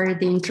 Thank you for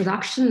the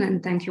introduction,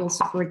 and thank you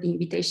also for the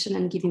invitation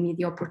and giving me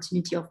the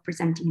opportunity of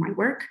presenting my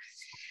work.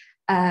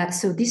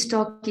 So this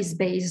talk is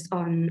based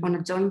on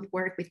a joint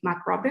work with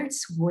Matt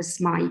Roberts, who was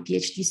my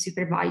PhD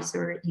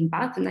supervisor in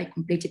Bath, and I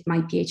completed my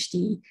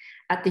PhD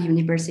at the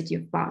University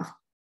of Bath.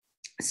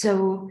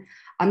 So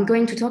I'm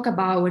going to talk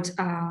about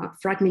a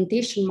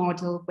fragmentation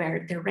model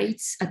where the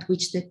rates at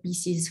which the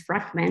pieces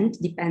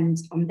fragment depend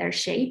on their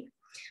shape,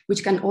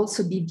 which can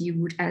also be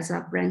viewed as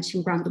a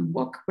branching random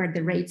walk where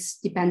the rates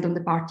depend on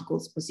the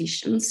particles'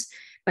 positions.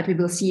 But we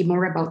will see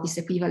more about this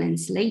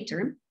equivalence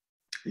later.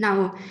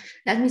 Now,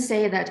 let me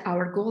say that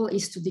our goal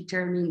is to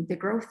determine the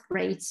growth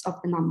rates of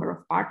the number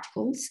of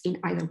particles in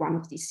either one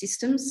of these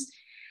systems.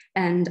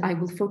 And I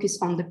will focus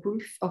on the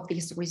proof of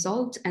this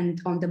result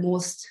and on the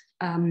most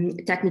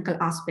technical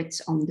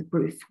aspects on the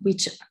proof,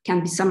 which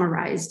can be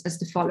summarized as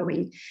the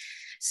following.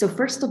 So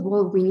first of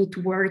all, we need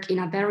to work in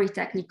a very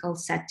technical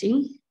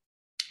setting.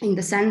 in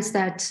the sense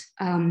that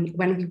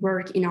when we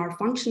work in our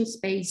function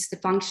space, the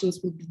functions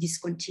will be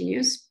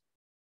discontinuous.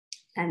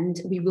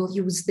 And we will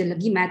use the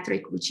Lagui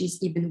metric, which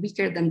is even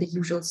weaker than the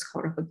usual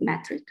Skorovad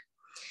metric.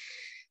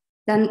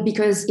 Then,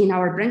 because in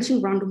our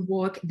branching random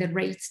walk, the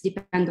rates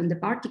depend on the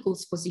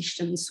particles'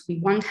 positions, we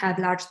won't have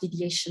large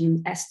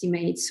deviation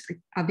estimates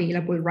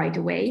available right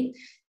away.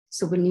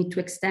 So we'll need to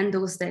extend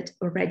those that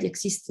already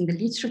exist in the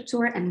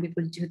literature, and we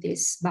will do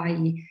this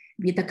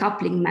with the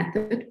coupling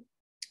method.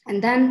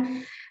 And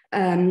then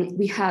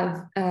we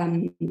have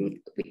an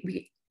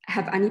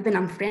even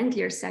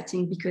unfriendlier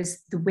setting,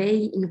 because the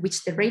way in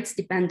which the rates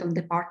depend on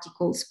the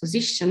particle's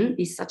position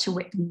is such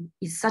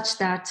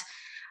that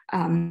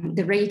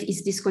the rate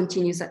is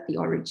discontinuous at the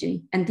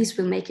origin. And this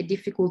will make it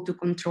difficult to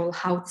control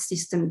how the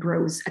system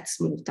grows at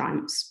small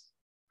times.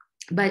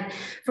 But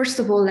first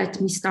of all,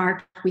 let me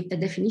start with the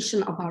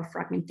definition of our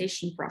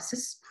fragmentation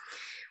process.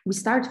 We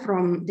start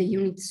from the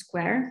unit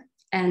square,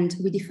 and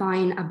we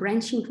define a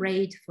branching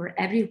rate for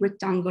every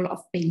rectangle of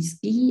base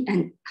B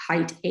and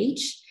height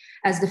h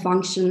as the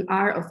function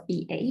r of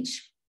bh.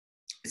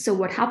 So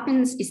what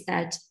happens is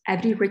that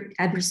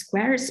every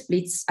square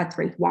splits at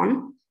rate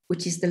 1,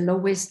 which is the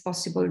lowest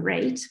possible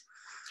rate.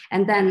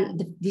 And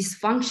then this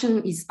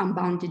function is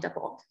unbounded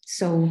above.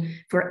 So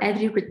for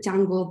every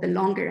rectangle, the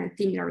longer and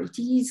thinner it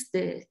is,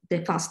 the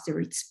faster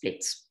it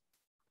splits.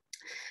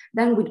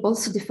 Then we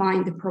also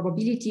define the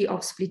probability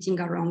of splitting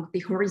along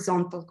the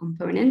horizontal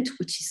component,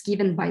 which is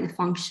given by the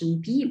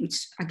function p,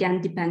 which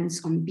again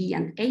depends on b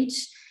and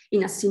h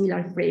in a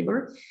similar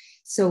flavor.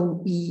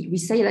 So we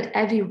say that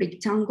every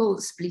rectangle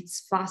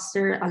splits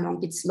faster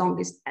along its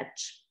longest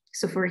edge.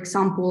 So for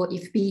example,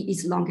 if p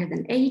is longer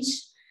than h,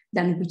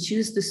 then we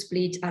choose to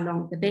split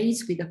along the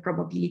base with a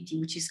probability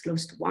which is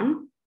close to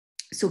 1.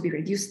 So we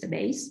reduce the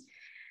base.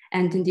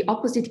 And in the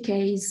opposite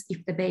case,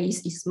 if the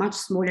base is much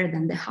smaller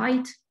than the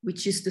height, we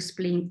choose to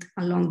split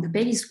along the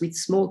base with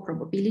small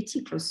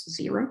probability, close to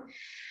 0,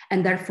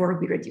 and therefore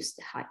we reduce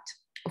the height.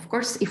 Of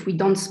course, if we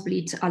don't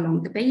split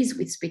along the base,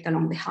 we split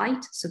along the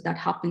height, so that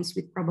happens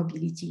with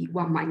probability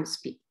 1 minus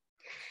p.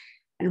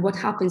 And what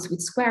happens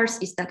with squares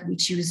is that we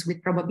choose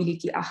with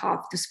probability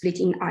 1/2 to split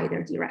in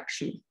either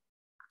direction.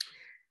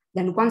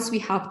 Then once we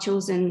have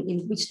chosen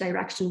in which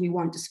direction we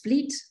want to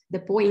split, the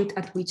point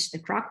at which the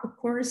crack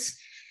occurs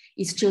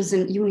is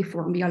chosen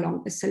uniformly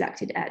along the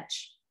selected edge.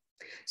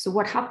 So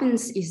what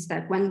happens is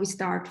that when we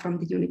start from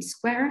the unit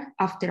square,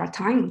 after a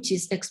time which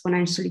is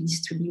exponentially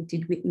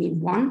distributed with mean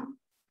 1,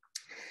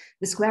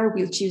 the square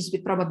will choose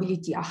with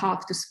probability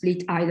 1/2 to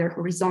split either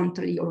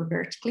horizontally or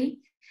vertically.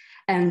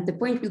 And the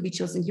point will be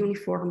chosen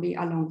uniformly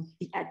along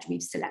the edge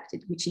we've selected,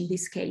 which in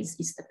this case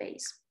is the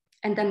base.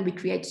 And then we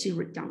create 2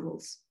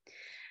 rectangles.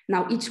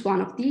 Now, each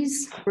one of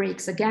these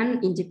breaks again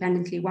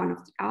independently one of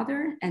the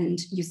other and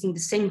using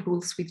the same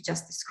rules we've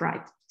just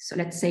described. So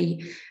let's say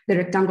the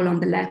rectangle on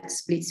the left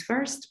splits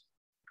first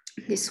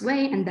this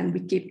way, and then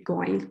we keep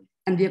going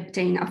and we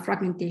obtain a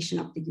fragmentation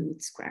of the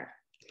unit square.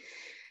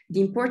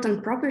 The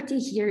important property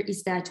here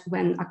is that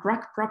when a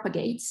crack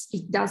propagates,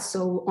 it does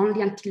so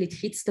only until it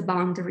hits the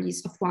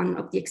boundaries of one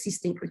of the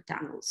existing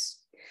rectangles.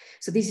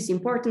 So this is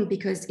important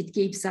because it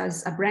gives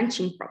us a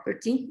branching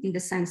property in the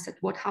sense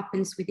that what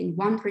happens within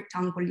one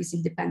rectangle is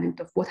independent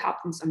of what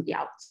happens on the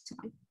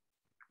outside.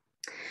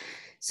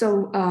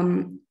 So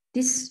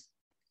this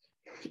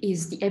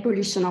is the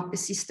evolution of the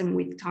system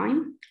with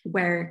time,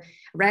 where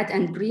red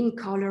and green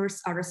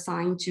colors are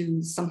assigned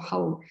to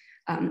somehow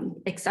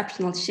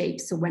exceptional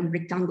shapes. So when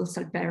rectangles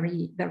are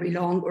very, very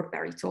long or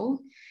very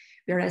tall,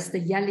 whereas the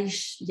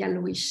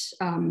yellowish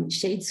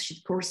shades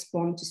should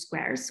correspond to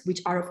squares,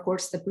 which are of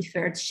course the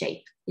preferred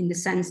shape in the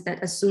sense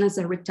that as soon as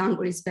a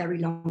rectangle is very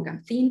long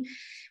and thin,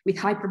 with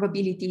high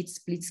probability it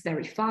splits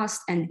very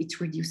fast and it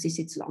reduces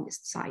its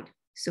longest side.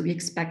 So we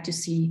expect to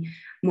see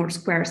more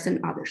squares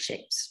than other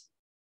shapes.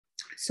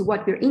 So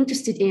what we're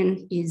interested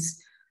in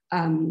is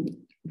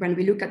when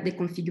we look at the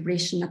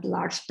configuration at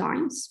large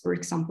times, for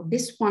example,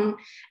 this one,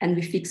 and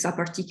we fix a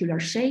particular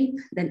shape,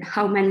 then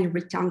how many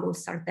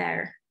rectangles are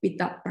there with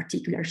that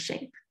particular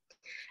shape?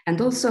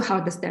 And also how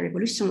does their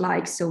evolution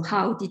like? So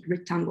how did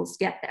rectangles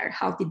get there?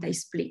 How did they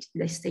split?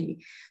 Did they stay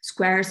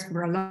squares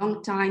for a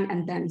long time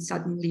and then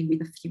suddenly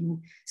with a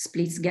few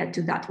splits get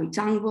to that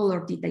rectangle,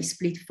 or did they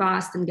split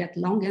fast and get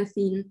long and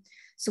thin?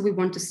 So we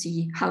want to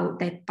see how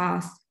that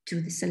path to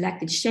the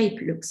selected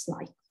shape looks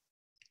like.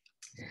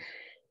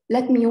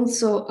 Let me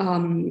also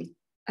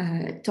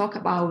talk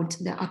about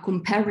a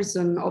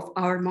comparison of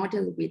our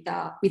model with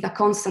a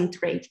constant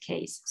rate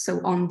case.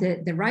 So on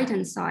the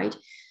right-hand side,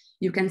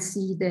 you can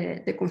see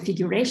the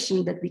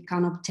configuration that we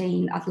can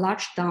obtain at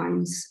large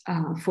times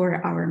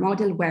for our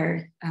model,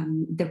 where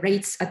the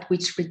rates at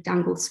which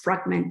rectangles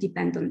fragment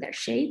depend on their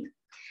shape,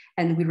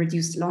 and we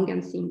reduce long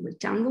and thin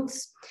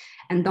rectangles.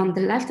 And on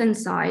the left-hand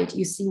side,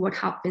 you see what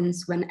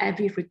happens when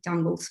every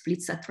rectangle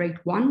splits at rate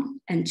 1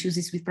 and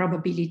chooses with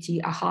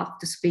probability 1/2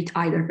 to split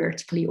either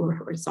vertically or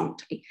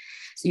horizontally.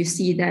 So you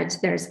see that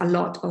there's a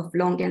lot of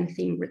long and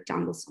thin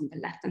rectangles on the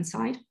left-hand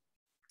side.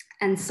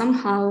 And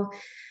somehow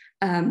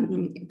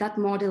that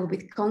model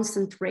with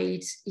constant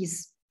rates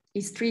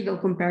is trivial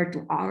compared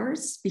to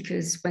ours,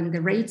 because when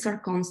the rates are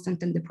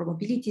constant and the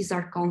probabilities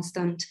are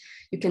constant,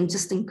 you can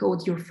just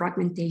encode your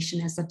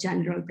fragmentation as a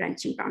general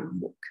branching random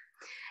walk.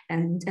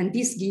 And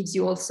this gives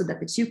you also that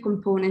the two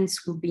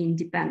components will be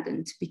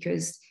independent,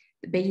 because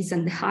the base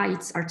and the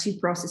heights are two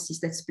processes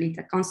that split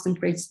at constant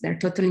rates. They're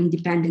totally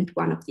independent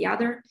one of the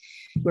other,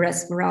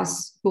 whereas for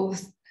us,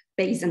 both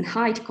base and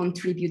height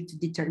contribute to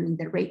determine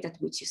the rate at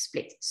which you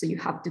split. So you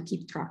have to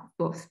keep track of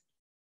both.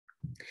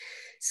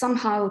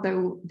 Somehow,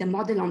 though, the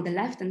model on the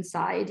left-hand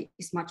side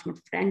is much more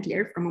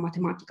friendlier from a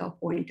mathematical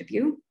point of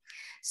view.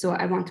 So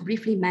I want to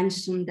briefly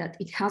mention that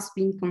it has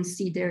been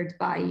considered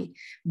by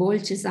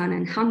Bolchezan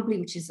and Hambly,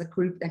 which is a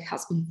group that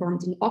has been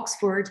formed in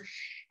Oxford,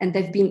 and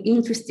they've been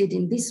interested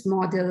in this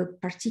model,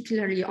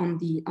 particularly on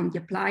the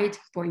applied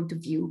point of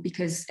view,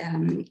 because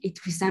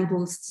it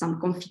resembles some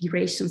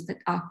configurations that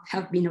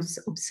have been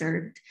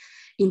observed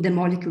in the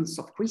molecules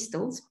of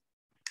crystals.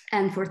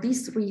 And for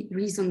this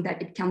reason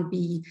that it can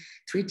be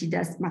treated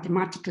as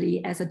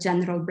mathematically as a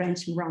general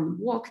branching random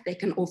walk, they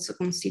can also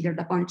consider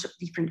a bunch of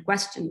different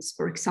questions.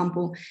 For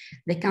example,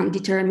 they can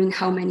determine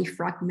how many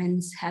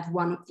fragments have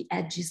one of the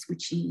edges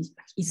which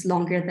is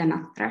longer than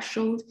a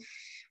threshold,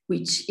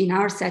 which in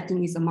our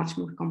setting is a much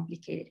more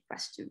complicated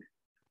question.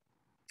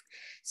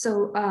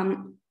 So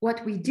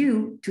what we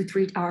do to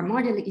treat our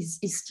model is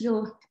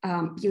still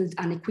build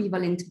an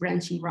equivalent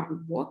branching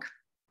random walk.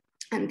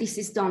 And this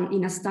is done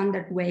in a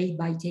standard way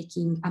by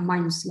taking a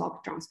minus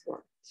log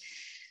transform.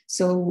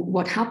 So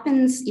what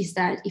happens is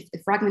that if the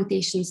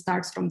fragmentation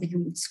starts from the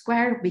unit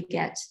square, we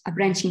get a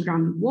branching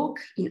random walk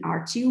in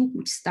R2,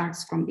 which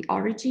starts from the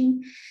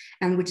origin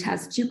and which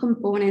has two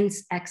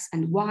components, X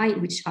and Y,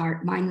 which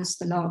are minus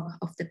the log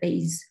of the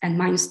base and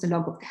minus the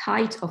log of the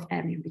height of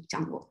every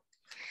rectangle.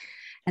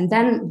 And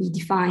then we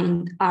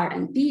defined R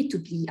and P to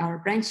be our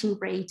branching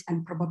rate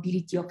and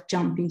probability of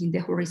jumping in the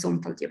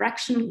horizontal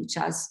direction,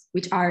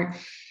 which are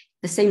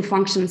the same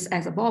functions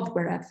as above,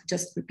 where I've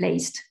just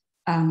replaced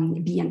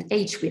B and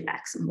H with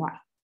X and Y.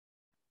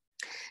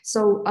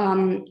 So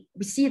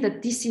we see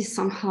that this is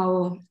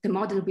somehow the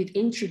model we've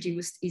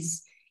introduced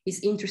is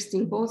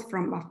interesting both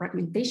from a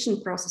fragmentation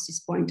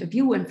processes point of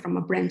view and from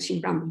a branching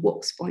random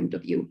walks point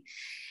of view,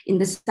 in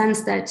the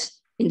sense that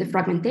in the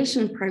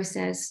fragmentation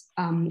process,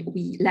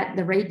 we let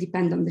the rate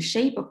depend on the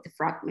shape of the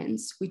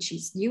fragments, which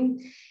is new.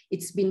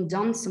 It's been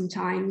done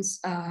sometimes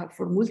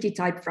for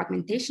multi-type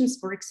fragmentations,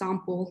 for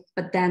example,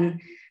 but then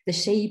the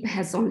shape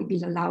has only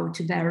been allowed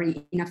to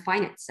vary in a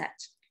finite set.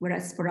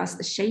 Whereas for us,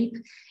 the shape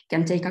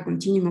can take a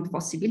continuum of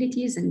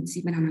possibilities, and it's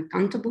even an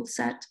uncountable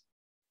set.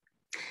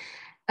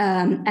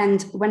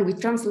 And when we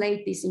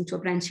translate this into a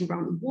branching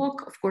random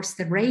walk, of course,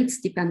 the rates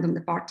depend on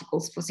the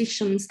particles'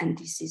 positions. And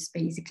this is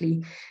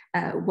basically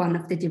one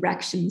of the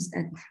directions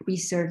that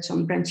research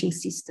on branching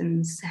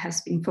systems has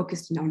been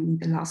focused on in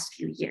the last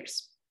few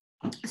years.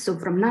 So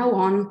from now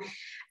on,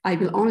 I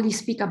will only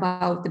speak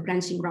about the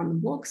branching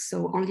random walks.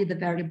 So only the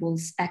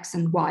variables X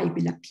and Y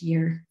will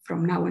appear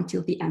from now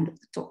until the end of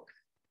the talk.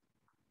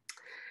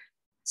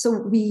 So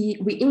we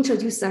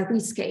introduce a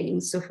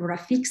rescaling. So for a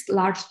fixed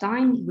large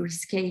time, we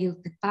rescale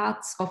the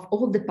paths of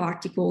all the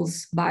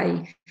particles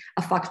by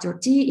a factor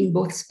T in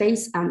both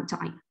space and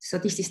time. So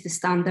this is the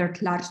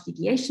standard large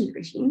deviation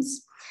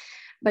regimes.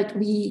 But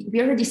we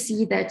already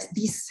see that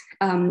this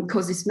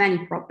causes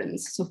many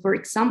problems. So for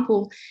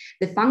example,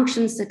 the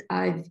functions that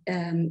I've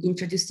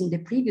introduced in the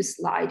previous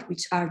slide,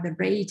 which are the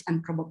rate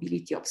and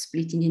probability of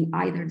splitting in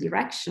either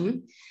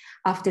direction,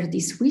 after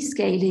this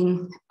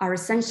rescaling are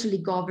essentially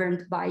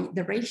governed by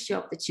the ratio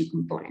of the two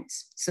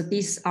components. So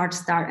these R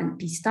star and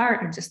P star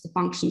are just the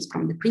functions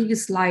from the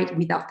previous slide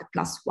without the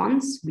plus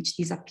ones, which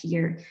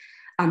disappear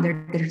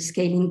under the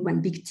rescaling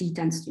when big T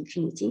tends to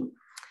infinity.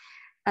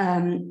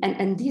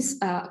 And this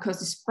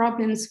causes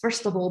problems,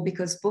 first of all,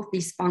 because both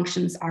these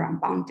functions are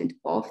unbounded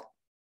above,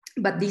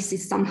 but this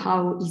is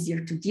somehow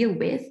easier to deal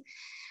with.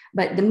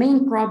 But the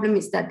main problem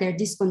is that they're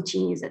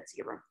discontinuous at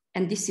zero.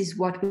 And this is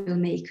what will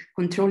make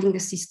controlling the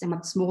system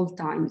at small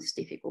times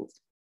difficult.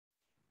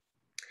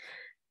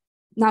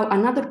 Now,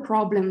 another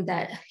problem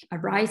that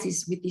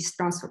arises with this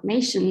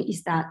transformation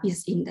is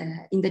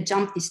in the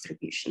jump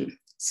distribution.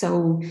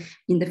 So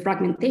in the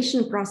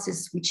fragmentation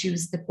process, we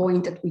choose the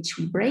point at which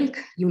we break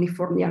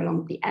uniformly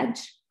along the edge.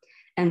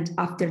 And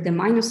after the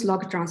minus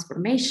log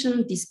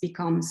transformation, this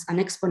becomes an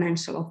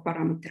exponential of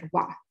parameter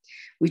 1,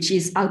 which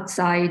is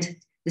outside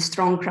the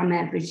strong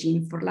Cramer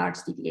regime for large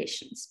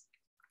deviations.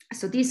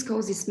 So this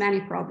causes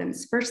many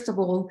problems. First of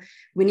all,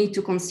 we need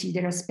to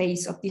consider a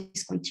space of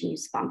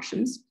discontinuous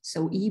functions.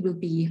 So E will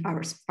be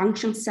our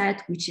function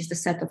set, which is the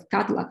set of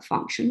Cadillac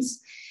functions.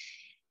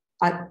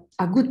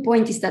 A good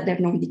point is that they're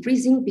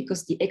non-decreasing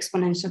because the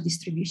exponential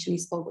distribution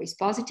is always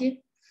positive.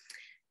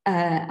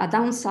 A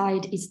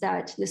downside is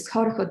that the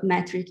Skorokhod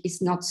metric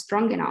is not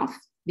strong enough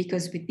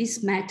because with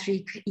this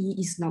metric, E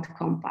is not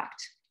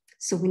compact.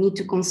 So we need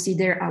to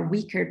consider a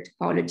weaker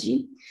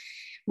topology,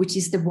 which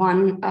is the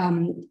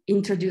one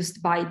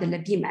introduced by the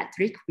Levy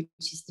metric,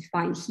 which is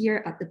defined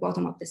here at the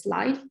bottom of the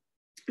slide.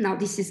 Now,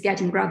 this is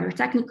getting rather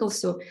technical,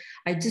 so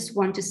I just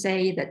want to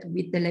say that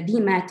with the Levy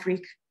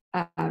metric,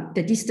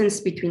 the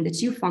distance between the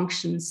two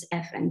functions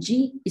f and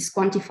g is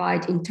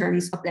quantified in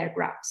terms of their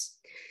graphs.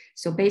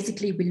 So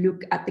basically, we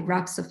look at the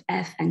graphs of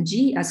f and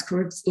g as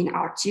curves in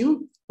R2,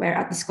 where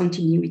at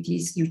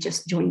discontinuities, you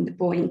just join the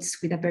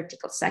points with a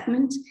vertical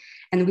segment.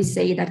 And we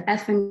say that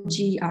f and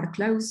g are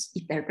close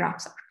if their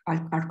graphs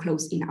are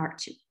close in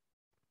R2.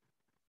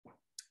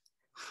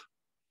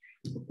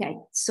 Okay,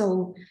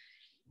 so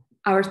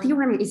our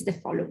theorem is the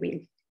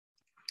following.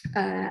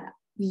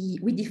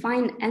 We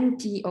define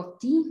nt of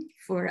t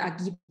for a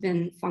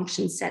given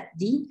function set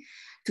d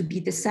to be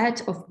the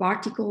set of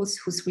particles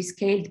whose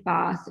rescaled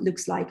path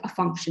looks like a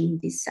function in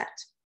this set.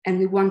 And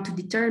we want to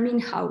determine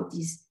how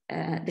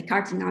the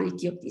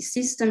cardinality of this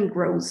system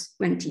grows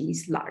when t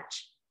is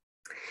large.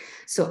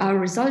 So our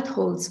result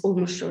holds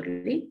almost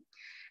surely.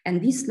 And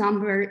this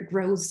number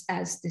grows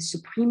as the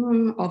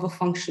supremum of a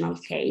functional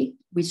k,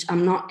 which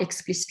I'm not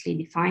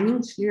explicitly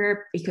defining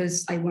here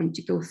because I want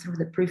to go through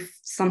the proof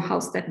somehow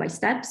step by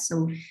step.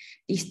 So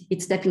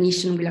its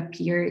definition will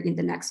appear in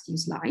the next few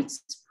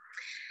slides.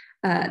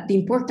 The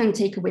important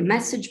takeaway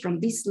message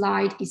from this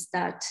slide is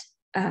that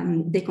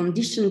the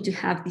condition to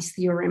have this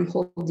theorem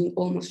holding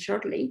almost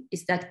surely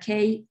is that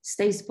k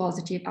stays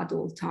positive at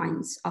all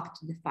times up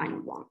to the final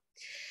one.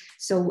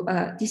 So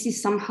this is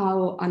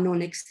somehow a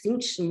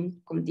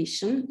non-extinction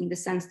condition in the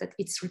sense that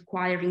it's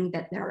requiring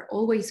that there are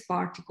always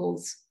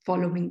particles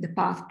following the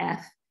path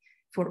f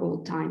for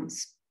all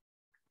times.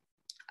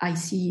 I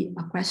see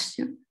a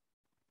question.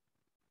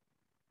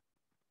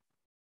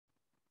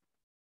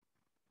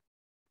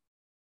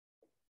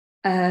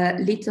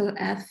 Little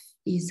f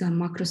is a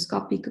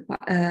macroscopic,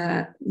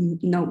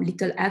 no,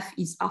 little f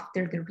is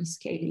after the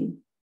rescaling.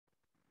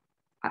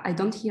 I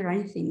don't hear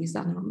anything, is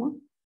that normal?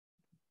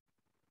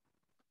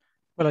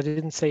 Well, I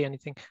didn't say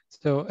anything.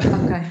 So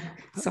okay,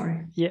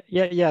 sorry.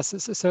 Yeah.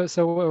 So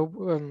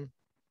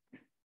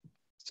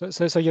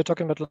you're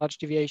talking about large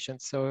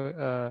deviations.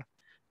 So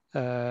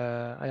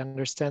I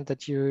understand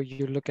that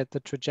you look at the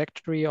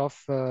trajectory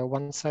of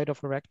one side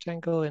of a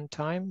rectangle in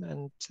time,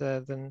 and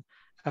then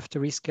after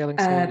rescaling,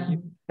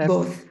 so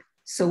both.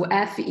 So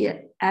f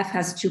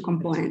has two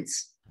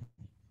components.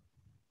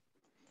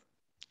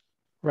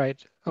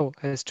 Right. Oh, it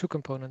has two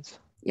components.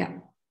 Yeah.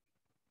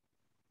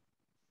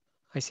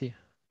 I see.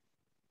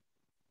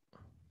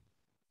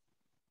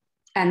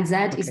 And Z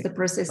is the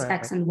process right.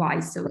 X and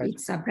Y. So right.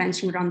 It's a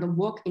branching random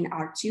walk in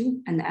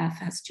R2, and F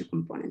has two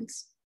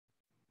components.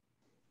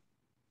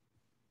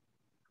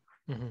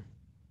 Mm-hmm.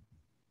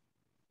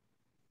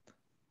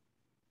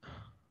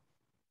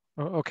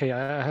 Okay,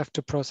 I have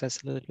to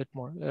process a little bit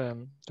more.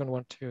 Don't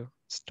want to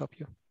stop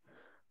you.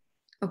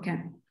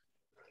 Okay.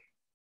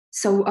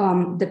 So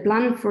the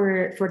plan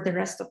for the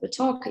rest of the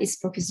talk is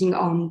focusing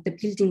on the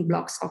building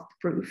blocks of the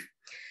proof.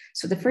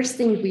 So the first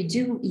thing we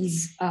do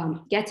is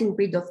getting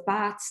rid of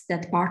paths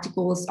that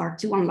particles are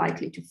too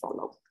unlikely to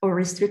follow, or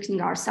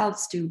restricting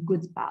ourselves to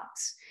good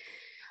paths.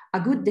 A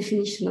good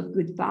definition of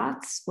good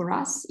paths for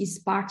us is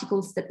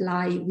particles that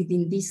lie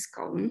within this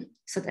cone,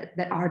 so that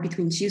are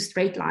between two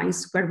straight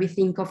lines where we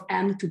think of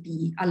m to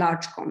be a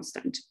large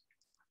constant.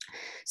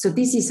 So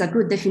this is a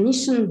good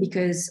definition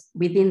because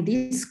within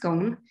this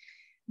cone,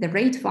 the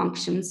rate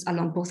functions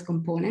along both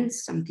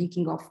components, I'm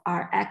thinking of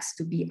Rx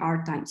to be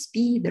R times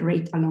P, the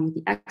rate along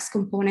the X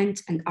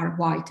component, and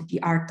Ry to be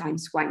R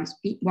times Y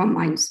P, 1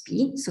 minus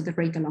P, so the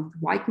rate along the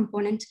Y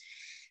component.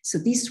 So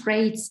these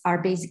rates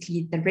are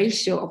basically the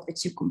ratio of the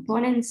two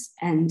components,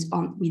 and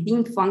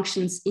within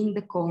functions in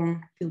the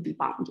cone will be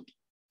bounded.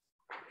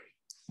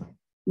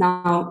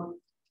 Now,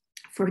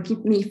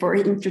 forgive me for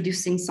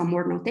introducing some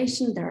more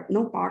notation. There are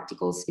no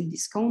particles in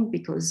this cone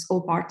because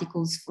all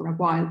particles for a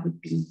while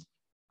would be,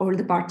 all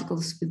the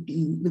particles would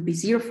be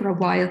zero for a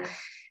while.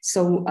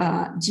 So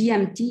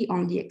GMT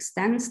only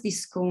extends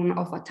this cone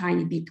of a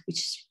tiny bit,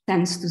 which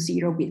tends to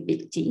zero with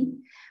big T.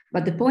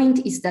 But the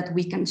point is that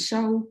we can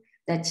show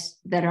that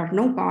there are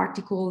no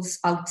particles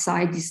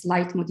outside this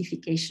light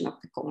modification of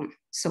the cone.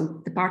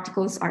 So the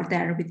particles are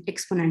there with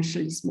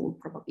exponentially small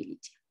probability.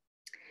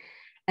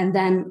 And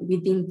then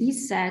within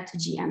this set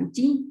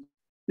GMT,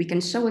 we can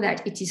show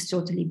that it is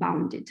totally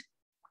bounded.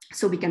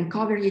 So we can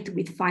cover it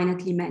with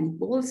finitely many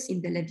balls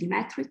in the Levy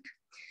metric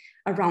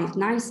around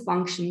nice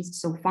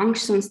functions, so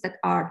functions that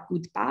are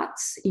good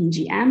paths in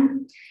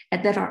GM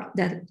and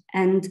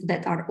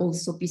that are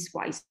also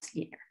piecewise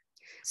linear.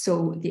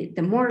 So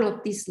the moral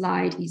of this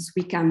slide is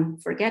we can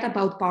forget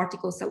about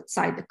particles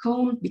outside the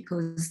cone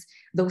because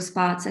those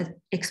paths have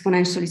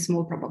exponentially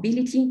small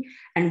probability.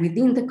 And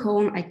within the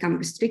cone, I can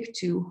restrict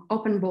to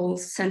open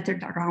balls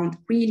centered around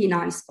really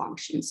nice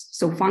functions.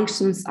 So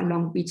functions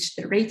along which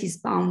the rate is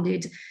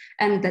bounded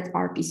and that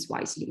are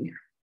piecewise linear.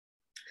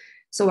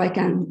 So I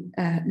can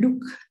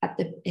look at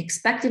the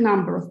expected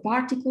number of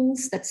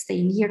particles that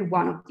stay near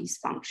one of these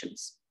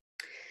functions.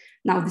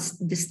 Now,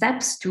 the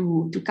steps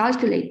to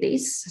calculate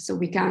this, so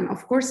we can,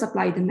 of course,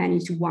 apply the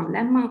many-to-one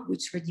lemma,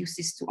 which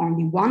reduces to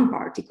only one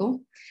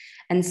particle.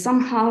 And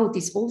somehow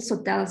this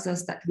also tells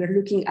us that we're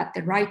looking at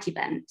the right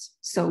event.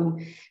 So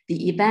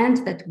the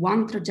event that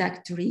one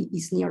trajectory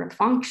is near a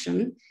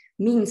function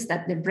means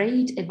that the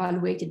rate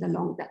evaluated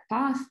along that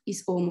path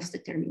is almost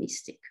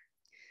deterministic.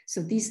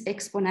 So this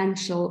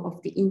exponential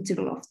of the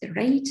integral of the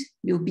rate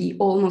will be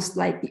almost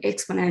like the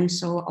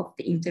exponential of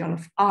the integral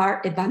of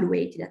r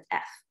evaluated at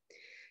f.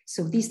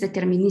 So this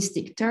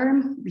deterministic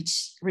term,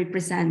 which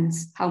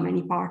represents how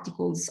many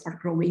particles are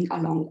growing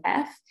along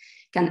f,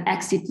 can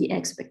exit the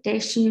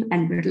expectation,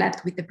 and we're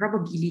left with the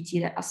probability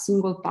that a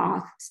single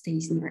path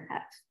stays near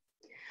f.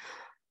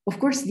 Of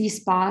course,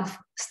 this path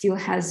still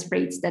has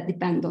rates that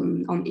depend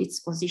on its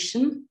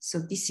position. So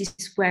this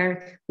is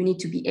where we need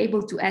to be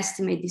able to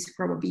estimate this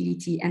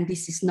probability, and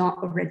this is not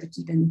already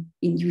given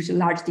in usual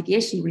large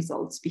deviation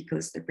results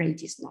because the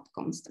rate is not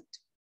constant.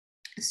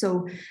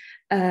 So,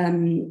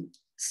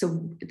 so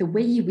the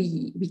way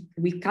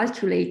we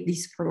calculate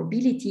this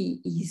probability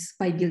is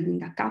by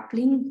building a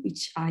coupling,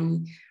 which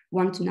I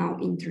want to now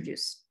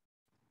introduce.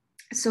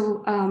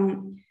 So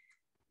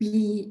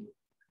we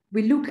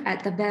look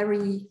at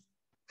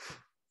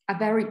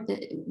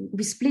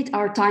we split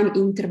our time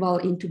interval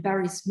into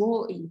very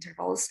small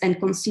intervals and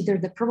consider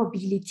the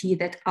probability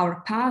that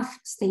our path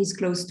stays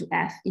close to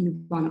f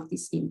in one of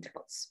these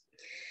intervals.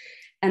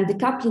 And the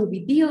coupling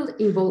we build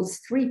involves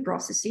three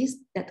processes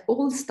that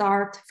all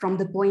start from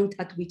the point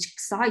at which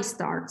psi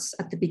starts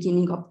at the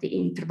beginning of the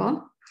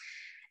interval,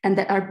 and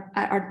that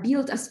are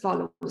built as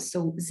follows.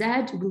 So Z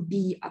will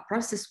be a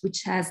process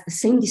which has the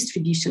same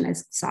distribution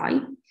as psi,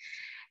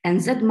 and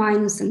Z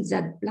minus and Z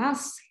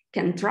plus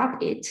can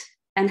trap it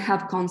and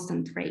have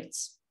constant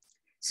rates.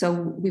 So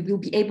we will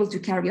be able to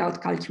carry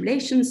out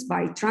calculations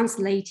by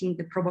translating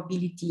the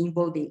probability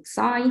involving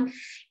psi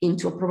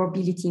into a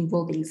probability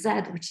involving Z,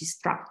 which is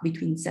trapped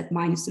between Z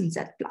minus and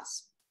Z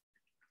plus.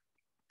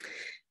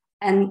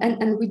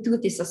 And we do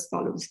this as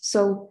follows.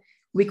 So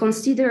we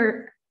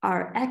consider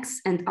our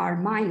X and our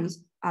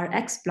minus, our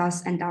X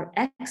plus and our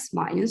X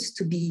minus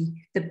to be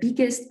the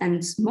biggest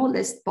and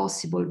smallest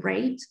possible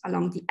rate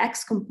along the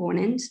X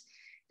component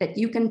that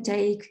you can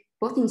take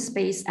both in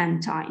space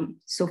and time.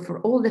 So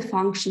for all the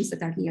functions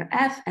that are near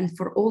f and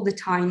for all the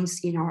times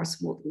in our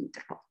small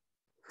interval.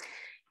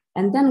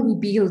 And then we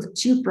build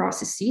two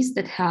processes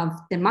that have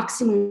the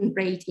maximum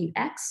rate in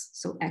x,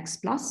 so x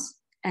plus,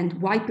 and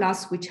y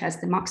plus, which has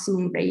the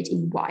maximum rate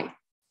in y.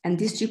 And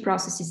these two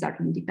processes are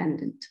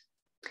independent.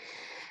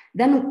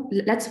 Then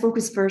let's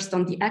focus first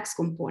on the x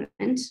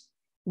component.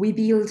 We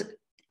build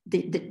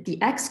the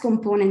x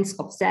components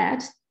of z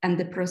and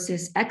the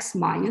process x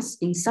minus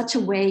in such a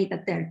way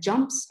that their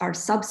jumps are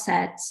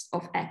subsets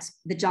of x,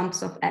 the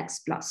jumps of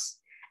x plus,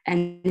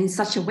 and in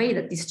such a way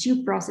that these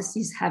two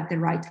processes have the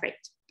right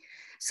rate.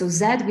 So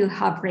z will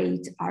have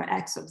rate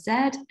Rx of z,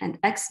 and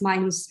x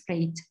minus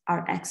rate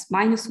Rx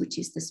minus, which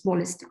is the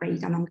smallest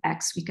rate along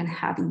x we can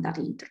have in that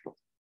interval.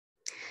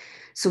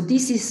 So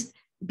this is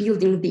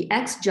building the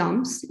x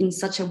jumps in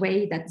such a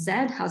way that z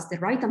has the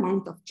right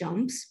amount of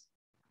jumps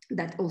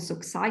that also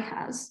psi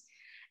has,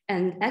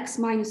 and x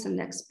minus and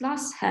x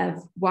plus have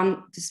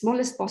one, the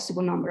smallest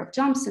possible number of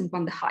jumps, and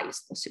one, the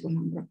highest possible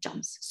number of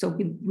jumps. So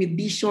we'll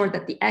be sure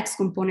that the x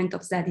component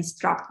of z is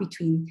trapped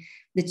between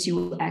the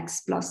two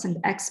x plus and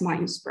x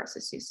minus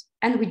processes.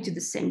 And we do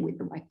the same with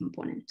the y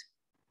component.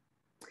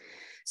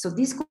 So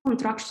these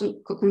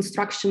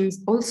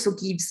constructions also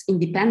gives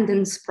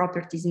independence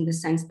properties in the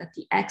sense that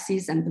the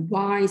x's and the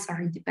y's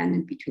are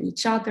independent between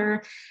each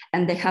other,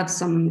 and they have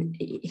some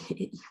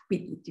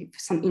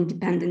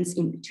independence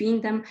in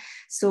between them.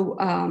 So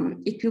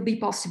it will be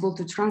possible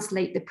to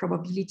translate the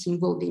probability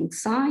involving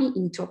psi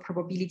into a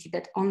probability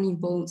that only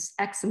involves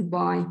x and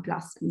y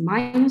plus and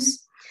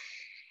minus,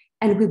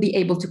 and we'll be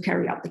able to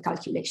carry out the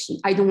calculation.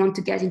 I don't want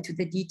to get into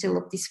the detail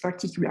of this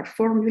particular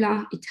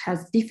formula. It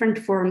has different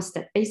forms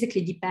that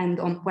basically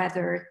depend on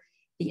whether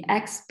the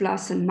x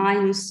plus and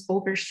minus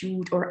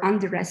overshoot or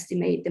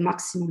underestimate the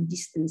maximum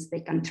distance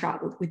they can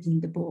travel within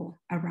the ball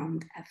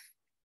around f.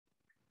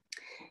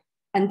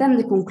 And then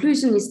the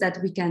conclusion is that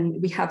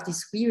we have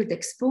these weird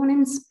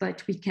exponents,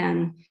 but we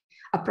can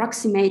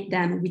approximate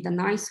them with a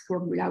nice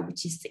formula,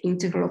 which is the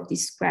integral of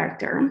this square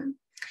term.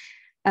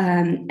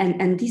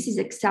 And this is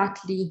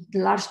exactly the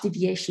large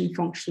deviation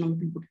function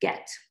we would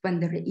get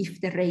when if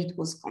the rate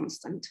was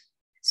constant.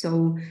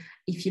 So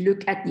if you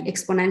look at the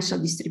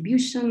exponential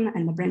distribution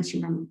and a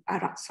branching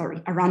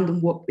a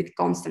random walk with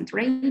constant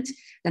rate,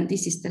 then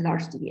this is the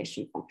large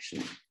deviation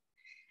function.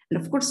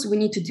 And of course, we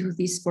need to do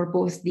this for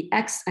both the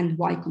x and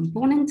y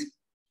component.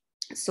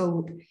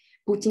 So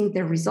putting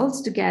the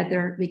results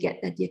together, we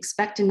get that the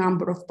expected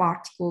number of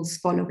particles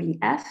following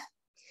f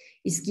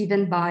is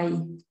given by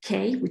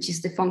k, which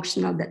is the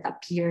functional that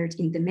appeared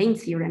in the main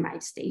theorem I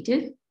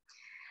stated,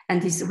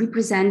 and is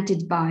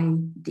represented by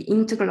the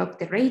integral of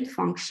the rate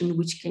function,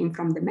 which came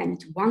from the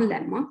many-to-one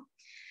lemma,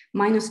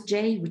 minus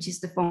j, which is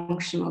the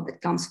functional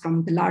that comes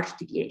from the large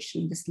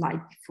deviation, the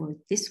slide before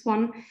this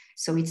one.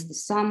 So it's the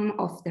sum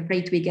of the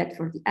rate we get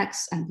for the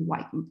x and the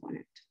y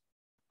component.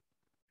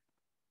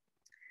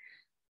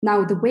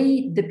 Now, the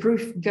way the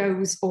proof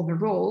goes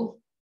overall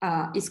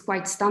is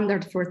quite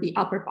standard for the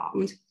upper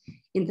bound,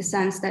 in the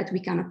sense that we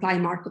can apply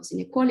Markov's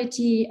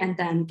inequality and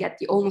then get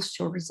the almost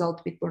sure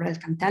result with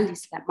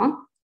Borel-Cantelli's lemma.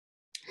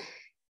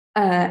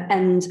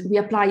 And we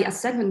apply a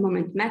segment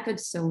moment method.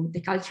 So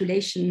the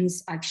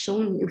calculations I've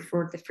shown you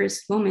for the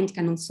first moment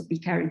can also be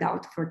carried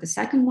out for the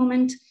second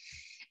moment.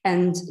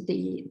 And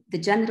the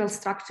general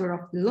structure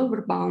of the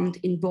lower bound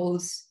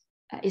involves,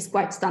 is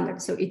quite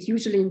standard. So it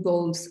usually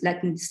involves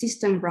letting the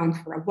system run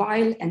for a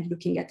while and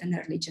looking at an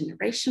early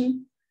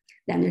generation.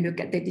 Then you look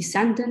at the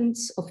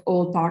descendants of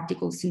all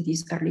particles in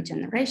this early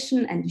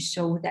generation, and you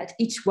show that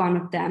each one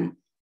of them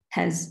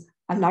has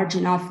a large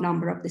enough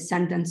number of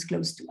descendants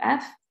close to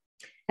F.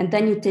 And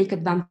then you take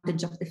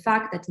advantage of the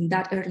fact that in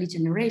that early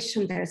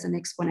generation, there's an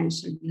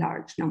exponentially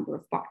large number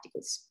of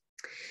particles.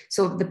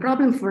 So the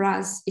problem for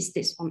us is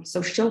this one.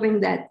 So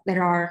showing that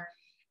there are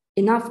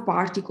enough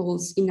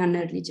particles in an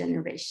early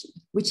generation,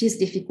 which is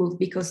difficult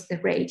because the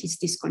rate is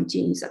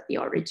discontinuous at the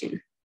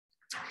origin.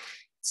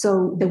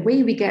 So the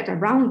way we get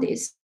around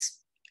this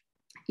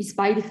is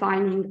by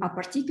defining a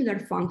particular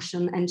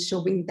function and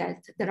showing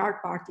that there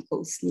are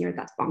particles near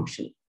that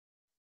function.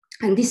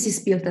 And this is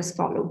built as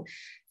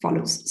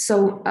follows.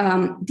 So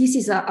this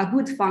is a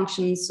good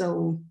function.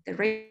 So the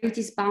rate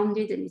is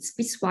bounded and it's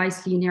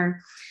piecewise linear.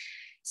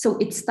 So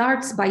it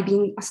starts by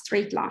being a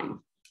straight line.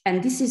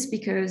 And this is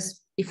because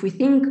if we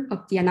think of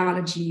the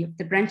analogy of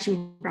the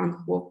branching round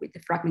walk with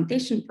the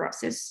fragmentation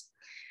process,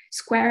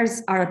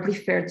 squares are a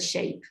preferred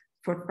shape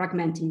for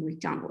fragmenting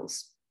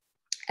rectangles.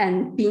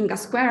 And being a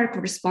square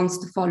corresponds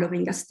to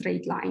following a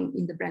straight line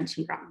in the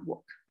branching round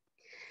walk.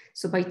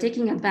 So by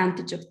taking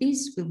advantage of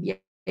this, we'll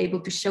be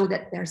able to show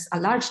that there's a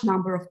large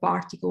number of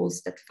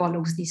particles that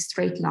follows this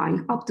straight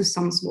line up to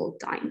some small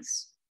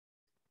times.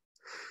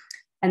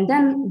 And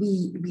then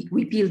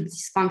we build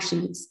this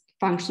function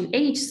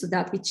h so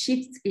that it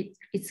shifts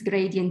its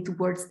gradient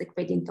towards the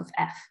gradient of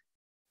f.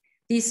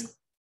 This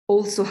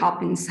also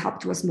happens up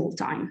to a small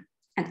time.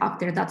 And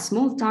after that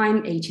small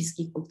time, h is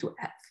equal to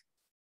f.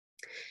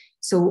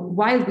 So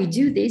while we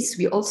do this,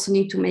 we also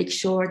need to make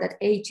sure that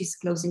h is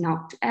close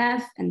enough to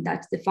f and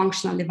that the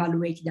functional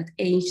evaluated at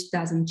h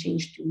doesn't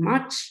change too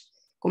much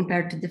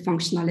compared to the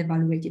functional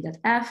evaluated at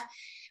f.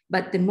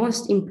 But the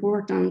most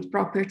important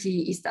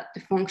property is that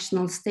the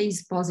functional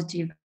stays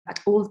positive at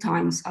all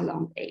times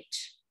along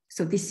h.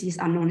 So this is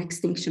a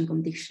non-extinction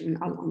condition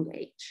along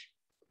h.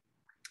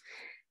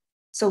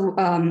 So,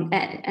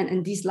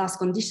 and this last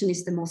condition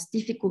is the most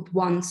difficult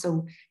one.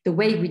 So the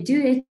way we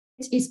do it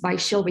is by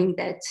showing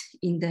that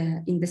in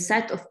the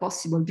set of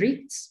possible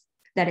drifts,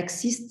 there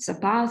exists a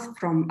path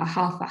from a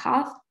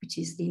half, which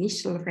is the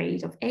initial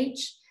rate of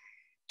h,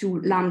 to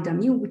lambda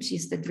mu, which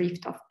is the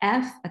drift of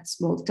f at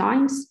small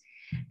times.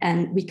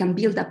 And we can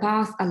build a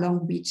path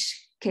along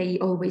which k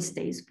always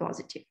stays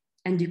positive.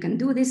 And you can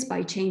do this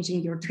by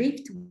changing your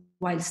drift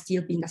while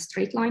still being a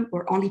straight line,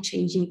 or only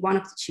changing one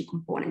of the two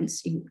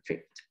components in your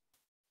drift.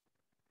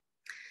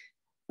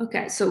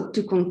 Okay, so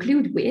to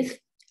conclude with,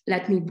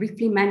 let me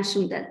briefly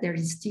mention that there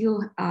is still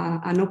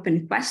an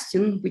open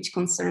question which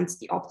concerns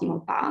the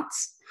optimal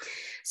paths.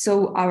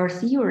 So our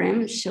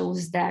theorem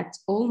shows that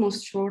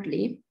almost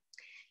surely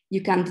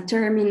you can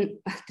determine,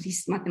 at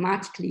least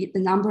mathematically, the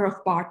number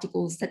of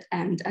particles that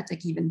end at a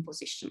given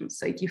position.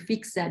 So if you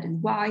fix z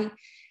and y,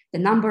 the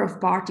number of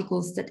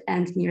particles that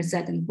end near z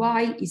and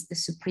y is the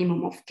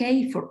supremum of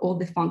k for all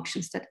the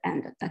functions that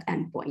end at that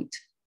endpoint.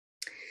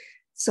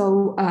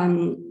 So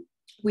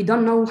we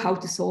don't know how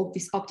to solve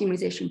this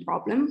optimization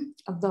problem,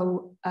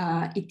 although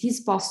it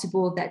is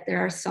possible that there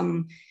are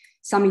some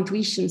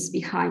intuitions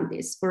behind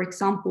this. For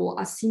example,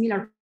 a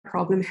similar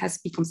problem has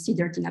been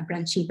considered in a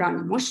branching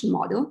Brownian motion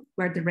model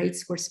where the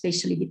rates were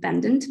spatially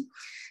dependent.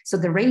 So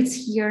the rates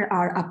here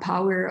are a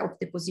power of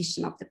the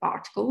position of the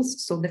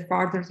particles. So the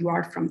farther you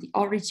are from the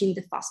origin,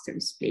 the faster you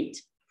split.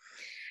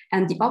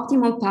 And the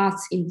optimal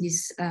paths in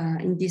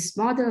this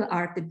model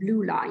are the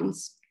blue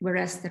lines,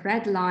 whereas the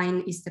red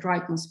line is the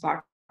rightmost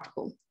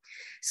particle.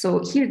 So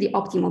here the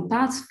optimal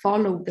paths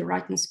follow the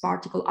rightmost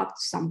particle up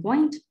to some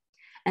point,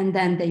 and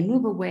then they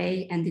move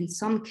away. And in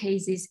some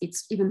cases,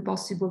 it's even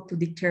possible to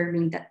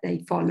determine that they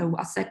follow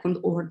a second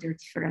order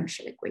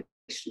differential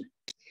equation.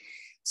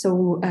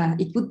 So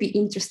it would be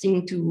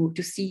interesting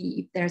to see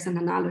if there's an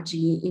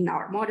analogy in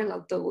our model,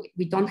 although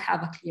we don't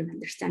have a clear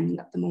understanding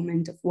at the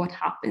moment of what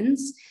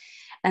happens.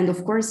 And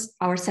of course,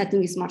 our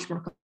setting is much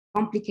more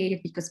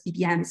complicated because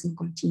BBM is in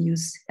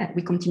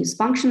continuous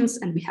functions,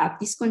 and we have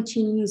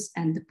discontinuous,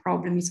 and the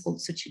problem is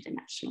also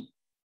two-dimensional.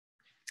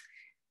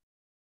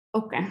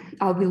 Okay,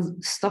 I will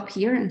stop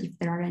here, and if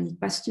there are any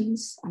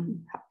questions,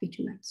 I'm happy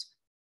to answer.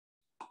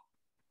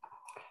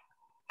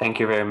 Thank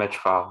you very much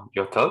for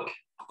your talk.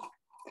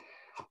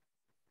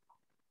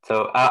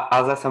 So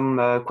are there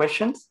some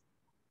questions?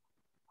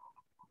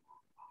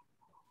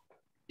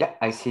 Yeah,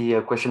 I see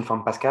a question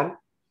from Pascal.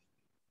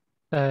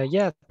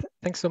 Yeah,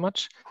 thanks so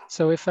much.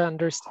 So if I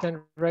understand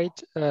right,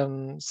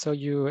 so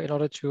you, in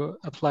order to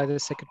apply the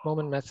second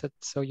moment method,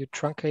 so you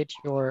truncate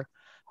your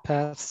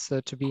paths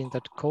to be in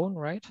that cone,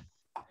 right?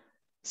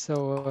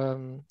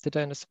 So did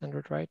I understand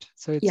it right?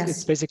 So it's, Yes.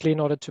 it's basically in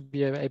order to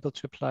be able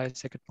to apply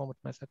second moment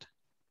method.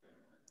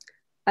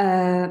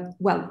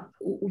 Well,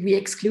 we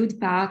exclude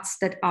paths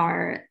that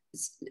are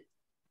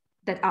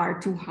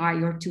too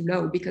high or too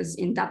low, because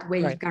in that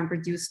way you can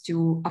reduce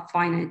to a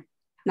finite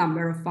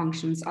number of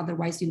functions.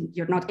 Otherwise,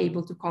 you're not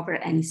able to cover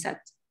any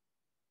set.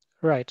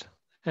 Right,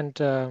 and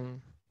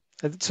so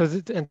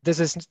and this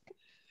is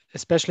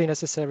especially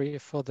necessary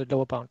for the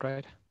lower bound,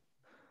 right?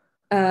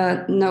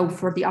 No,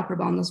 for the upper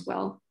bound as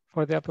well.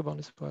 For the upper bound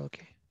as well,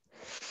 okay.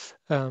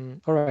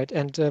 All right,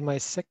 and my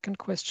second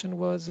question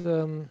was,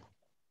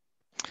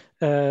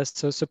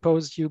 so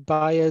suppose you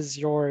bias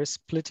your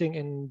splitting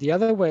in the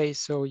other way,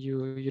 so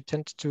you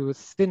tend to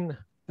thin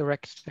the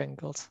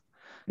rectangles.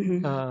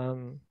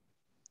 Mm-hmm.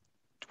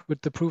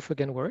 Would the proof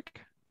again work?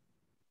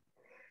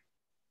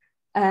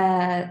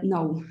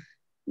 No,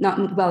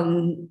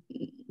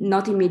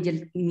 not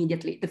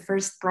immediately. The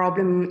first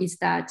problem is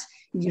that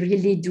you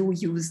really do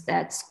use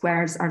that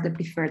squares are the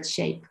preferred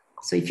shape.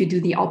 So if you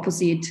do the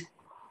opposite,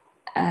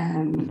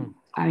 I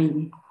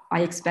mean,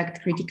 I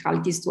expect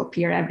criticalities to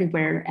appear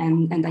everywhere,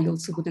 and I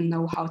also wouldn't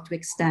know how to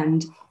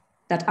extend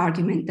that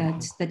argument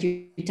that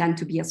you tend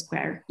to be a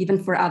square,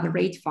 even for other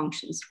rate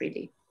functions,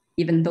 really,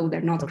 even though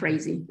they're not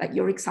crazy. Like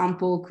your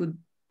example could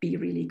be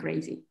really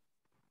crazy.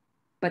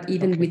 But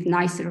even with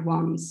nicer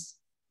ones,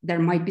 there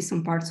might be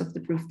some parts of the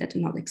proof that do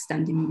not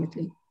extend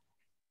immediately.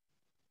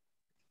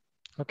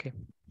 Okay,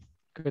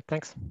 good,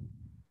 thanks.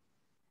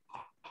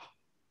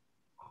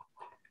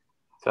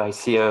 So I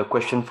see a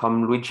question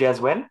from Luigi as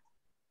well.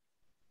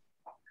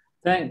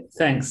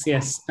 Thanks,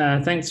 yes.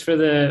 Thanks for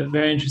the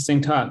very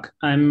interesting talk.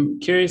 I'm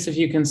curious if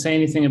you can say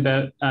anything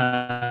about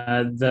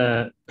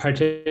the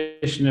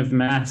partition of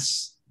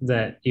mass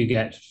that you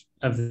get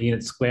of the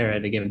unit square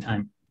at a given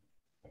time.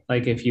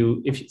 Like if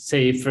you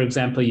say, for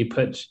example, you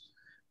put,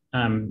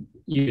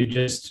 you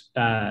just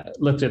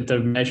looked at the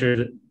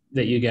measure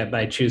that you get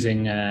by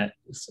choosing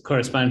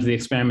corresponding to the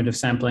experiment of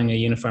sampling a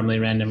uniformly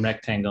random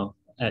rectangle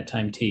at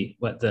time t,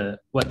 what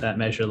that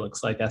measure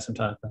looks like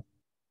asymptotically.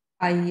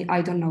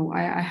 I don't know.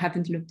 I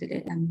haven't looked at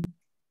it, and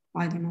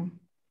I don't know.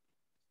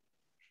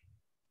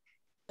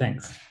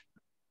 Thanks.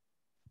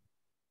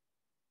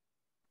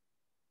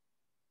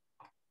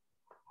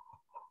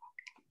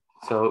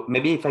 So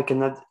maybe if I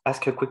can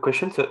ask a quick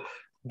question. So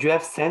do you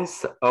have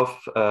sense of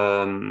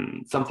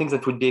something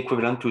that would be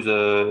equivalent to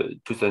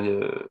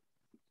the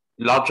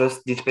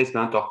largest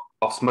displacement or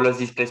smallest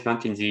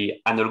displacement in the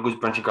analogous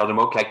branching order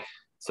model? Like,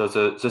 so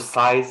the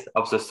size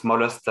of the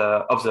smallest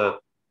of the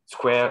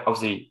square of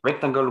the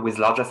rectangle with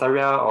largest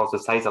area, or the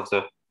size of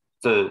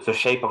the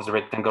shape of the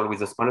rectangle with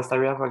the smallest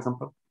area, for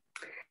example?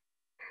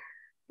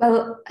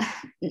 Well,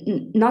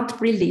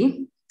 not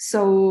really.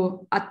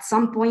 So at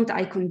some point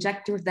I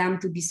conjecture them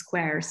to be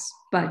squares,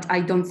 but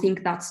I don't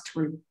think that's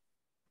true.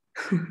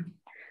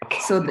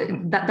 So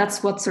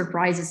that's what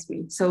surprises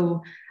me.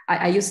 So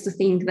I used to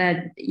think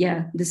that,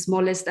 yeah, the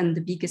smallest and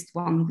the biggest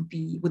one would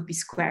be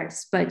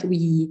squares, but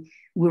we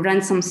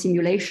ran some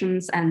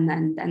simulations, and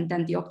then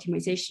the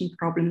optimization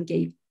problem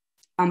gave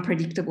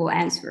unpredictable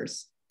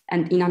answers,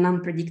 and in an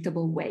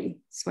unpredictable way.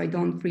 So I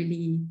don't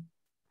really,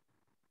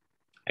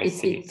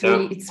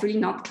 it's really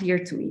not clear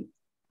to me.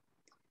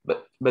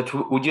 But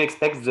would you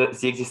expect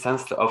the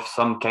existence of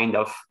some kind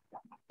of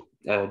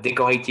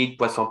decorated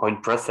Poisson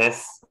point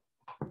process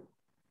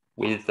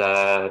with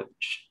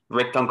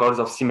rectangles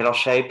of similar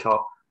shape,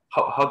 or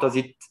how does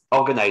it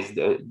organize?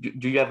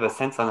 Do you have a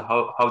sense on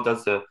how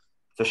does the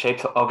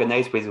shapes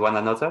organize with one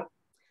another?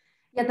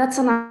 Yeah, that's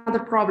another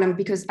problem,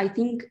 because I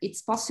think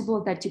it's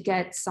possible that you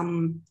get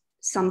some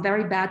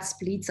very bad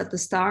splits at the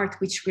start,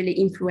 which really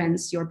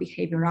influence your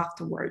behavior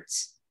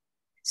afterwards.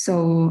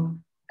 So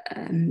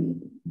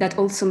that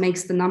also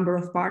makes the number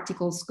of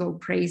particles go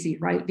crazy,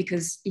 right?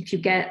 Because if you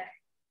get,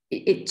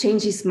 it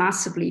changes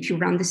massively if you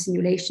run the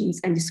simulations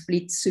and you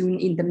split soon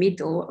in the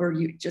middle, or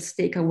you just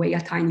take away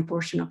a tiny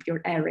portion of your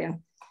area.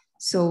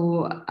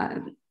 So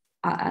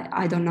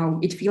I don't know,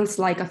 it feels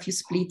like a few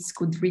splits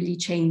could really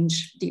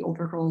change the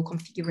overall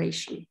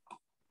configuration.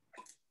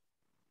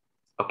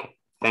 Okay,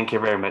 thank you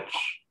very much.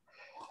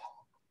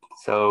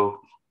 So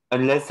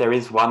unless there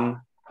is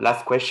one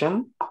last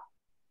question,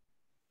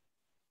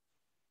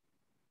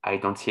 I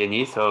don't see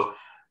any. So,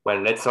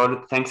 well, let's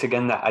all thanks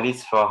again,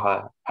 Alice, for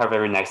her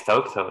very nice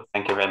talk. So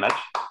thank you very much.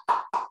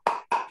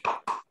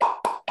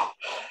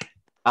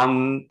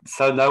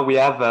 So now we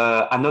have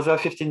another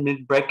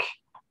 15-minute break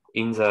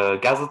in the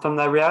Gazelton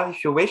area,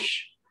 if you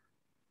wish.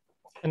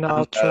 And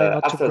I'll try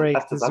not to break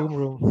the Zoom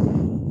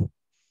room.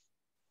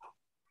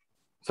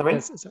 Sorry?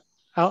 Yes,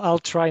 I'll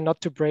try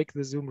not to break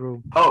the Zoom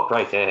room. Oh,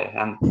 right.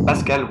 And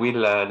Pascal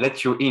will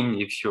let you in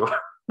if you,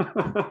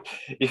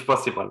 if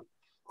possible.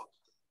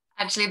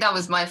 Actually, that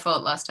was my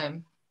fault last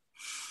time.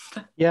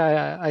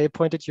 Yeah, I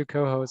appointed you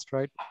co-host,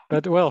 right?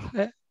 But well,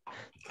 the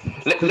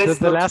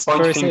last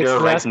person, it's the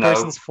last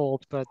person's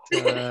fault, but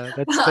that's I'm a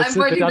bit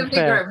pointing the unfair.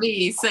 finger at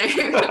me, so.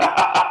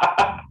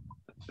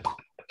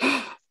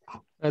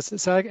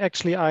 So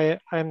actually,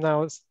 I'm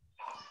now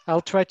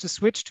I'll try to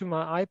switch to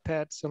my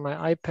iPad. So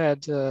my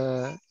iPad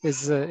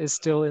is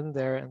still in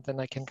there, and then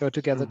I can go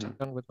together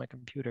with my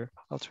computer.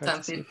 I'll try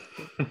to see.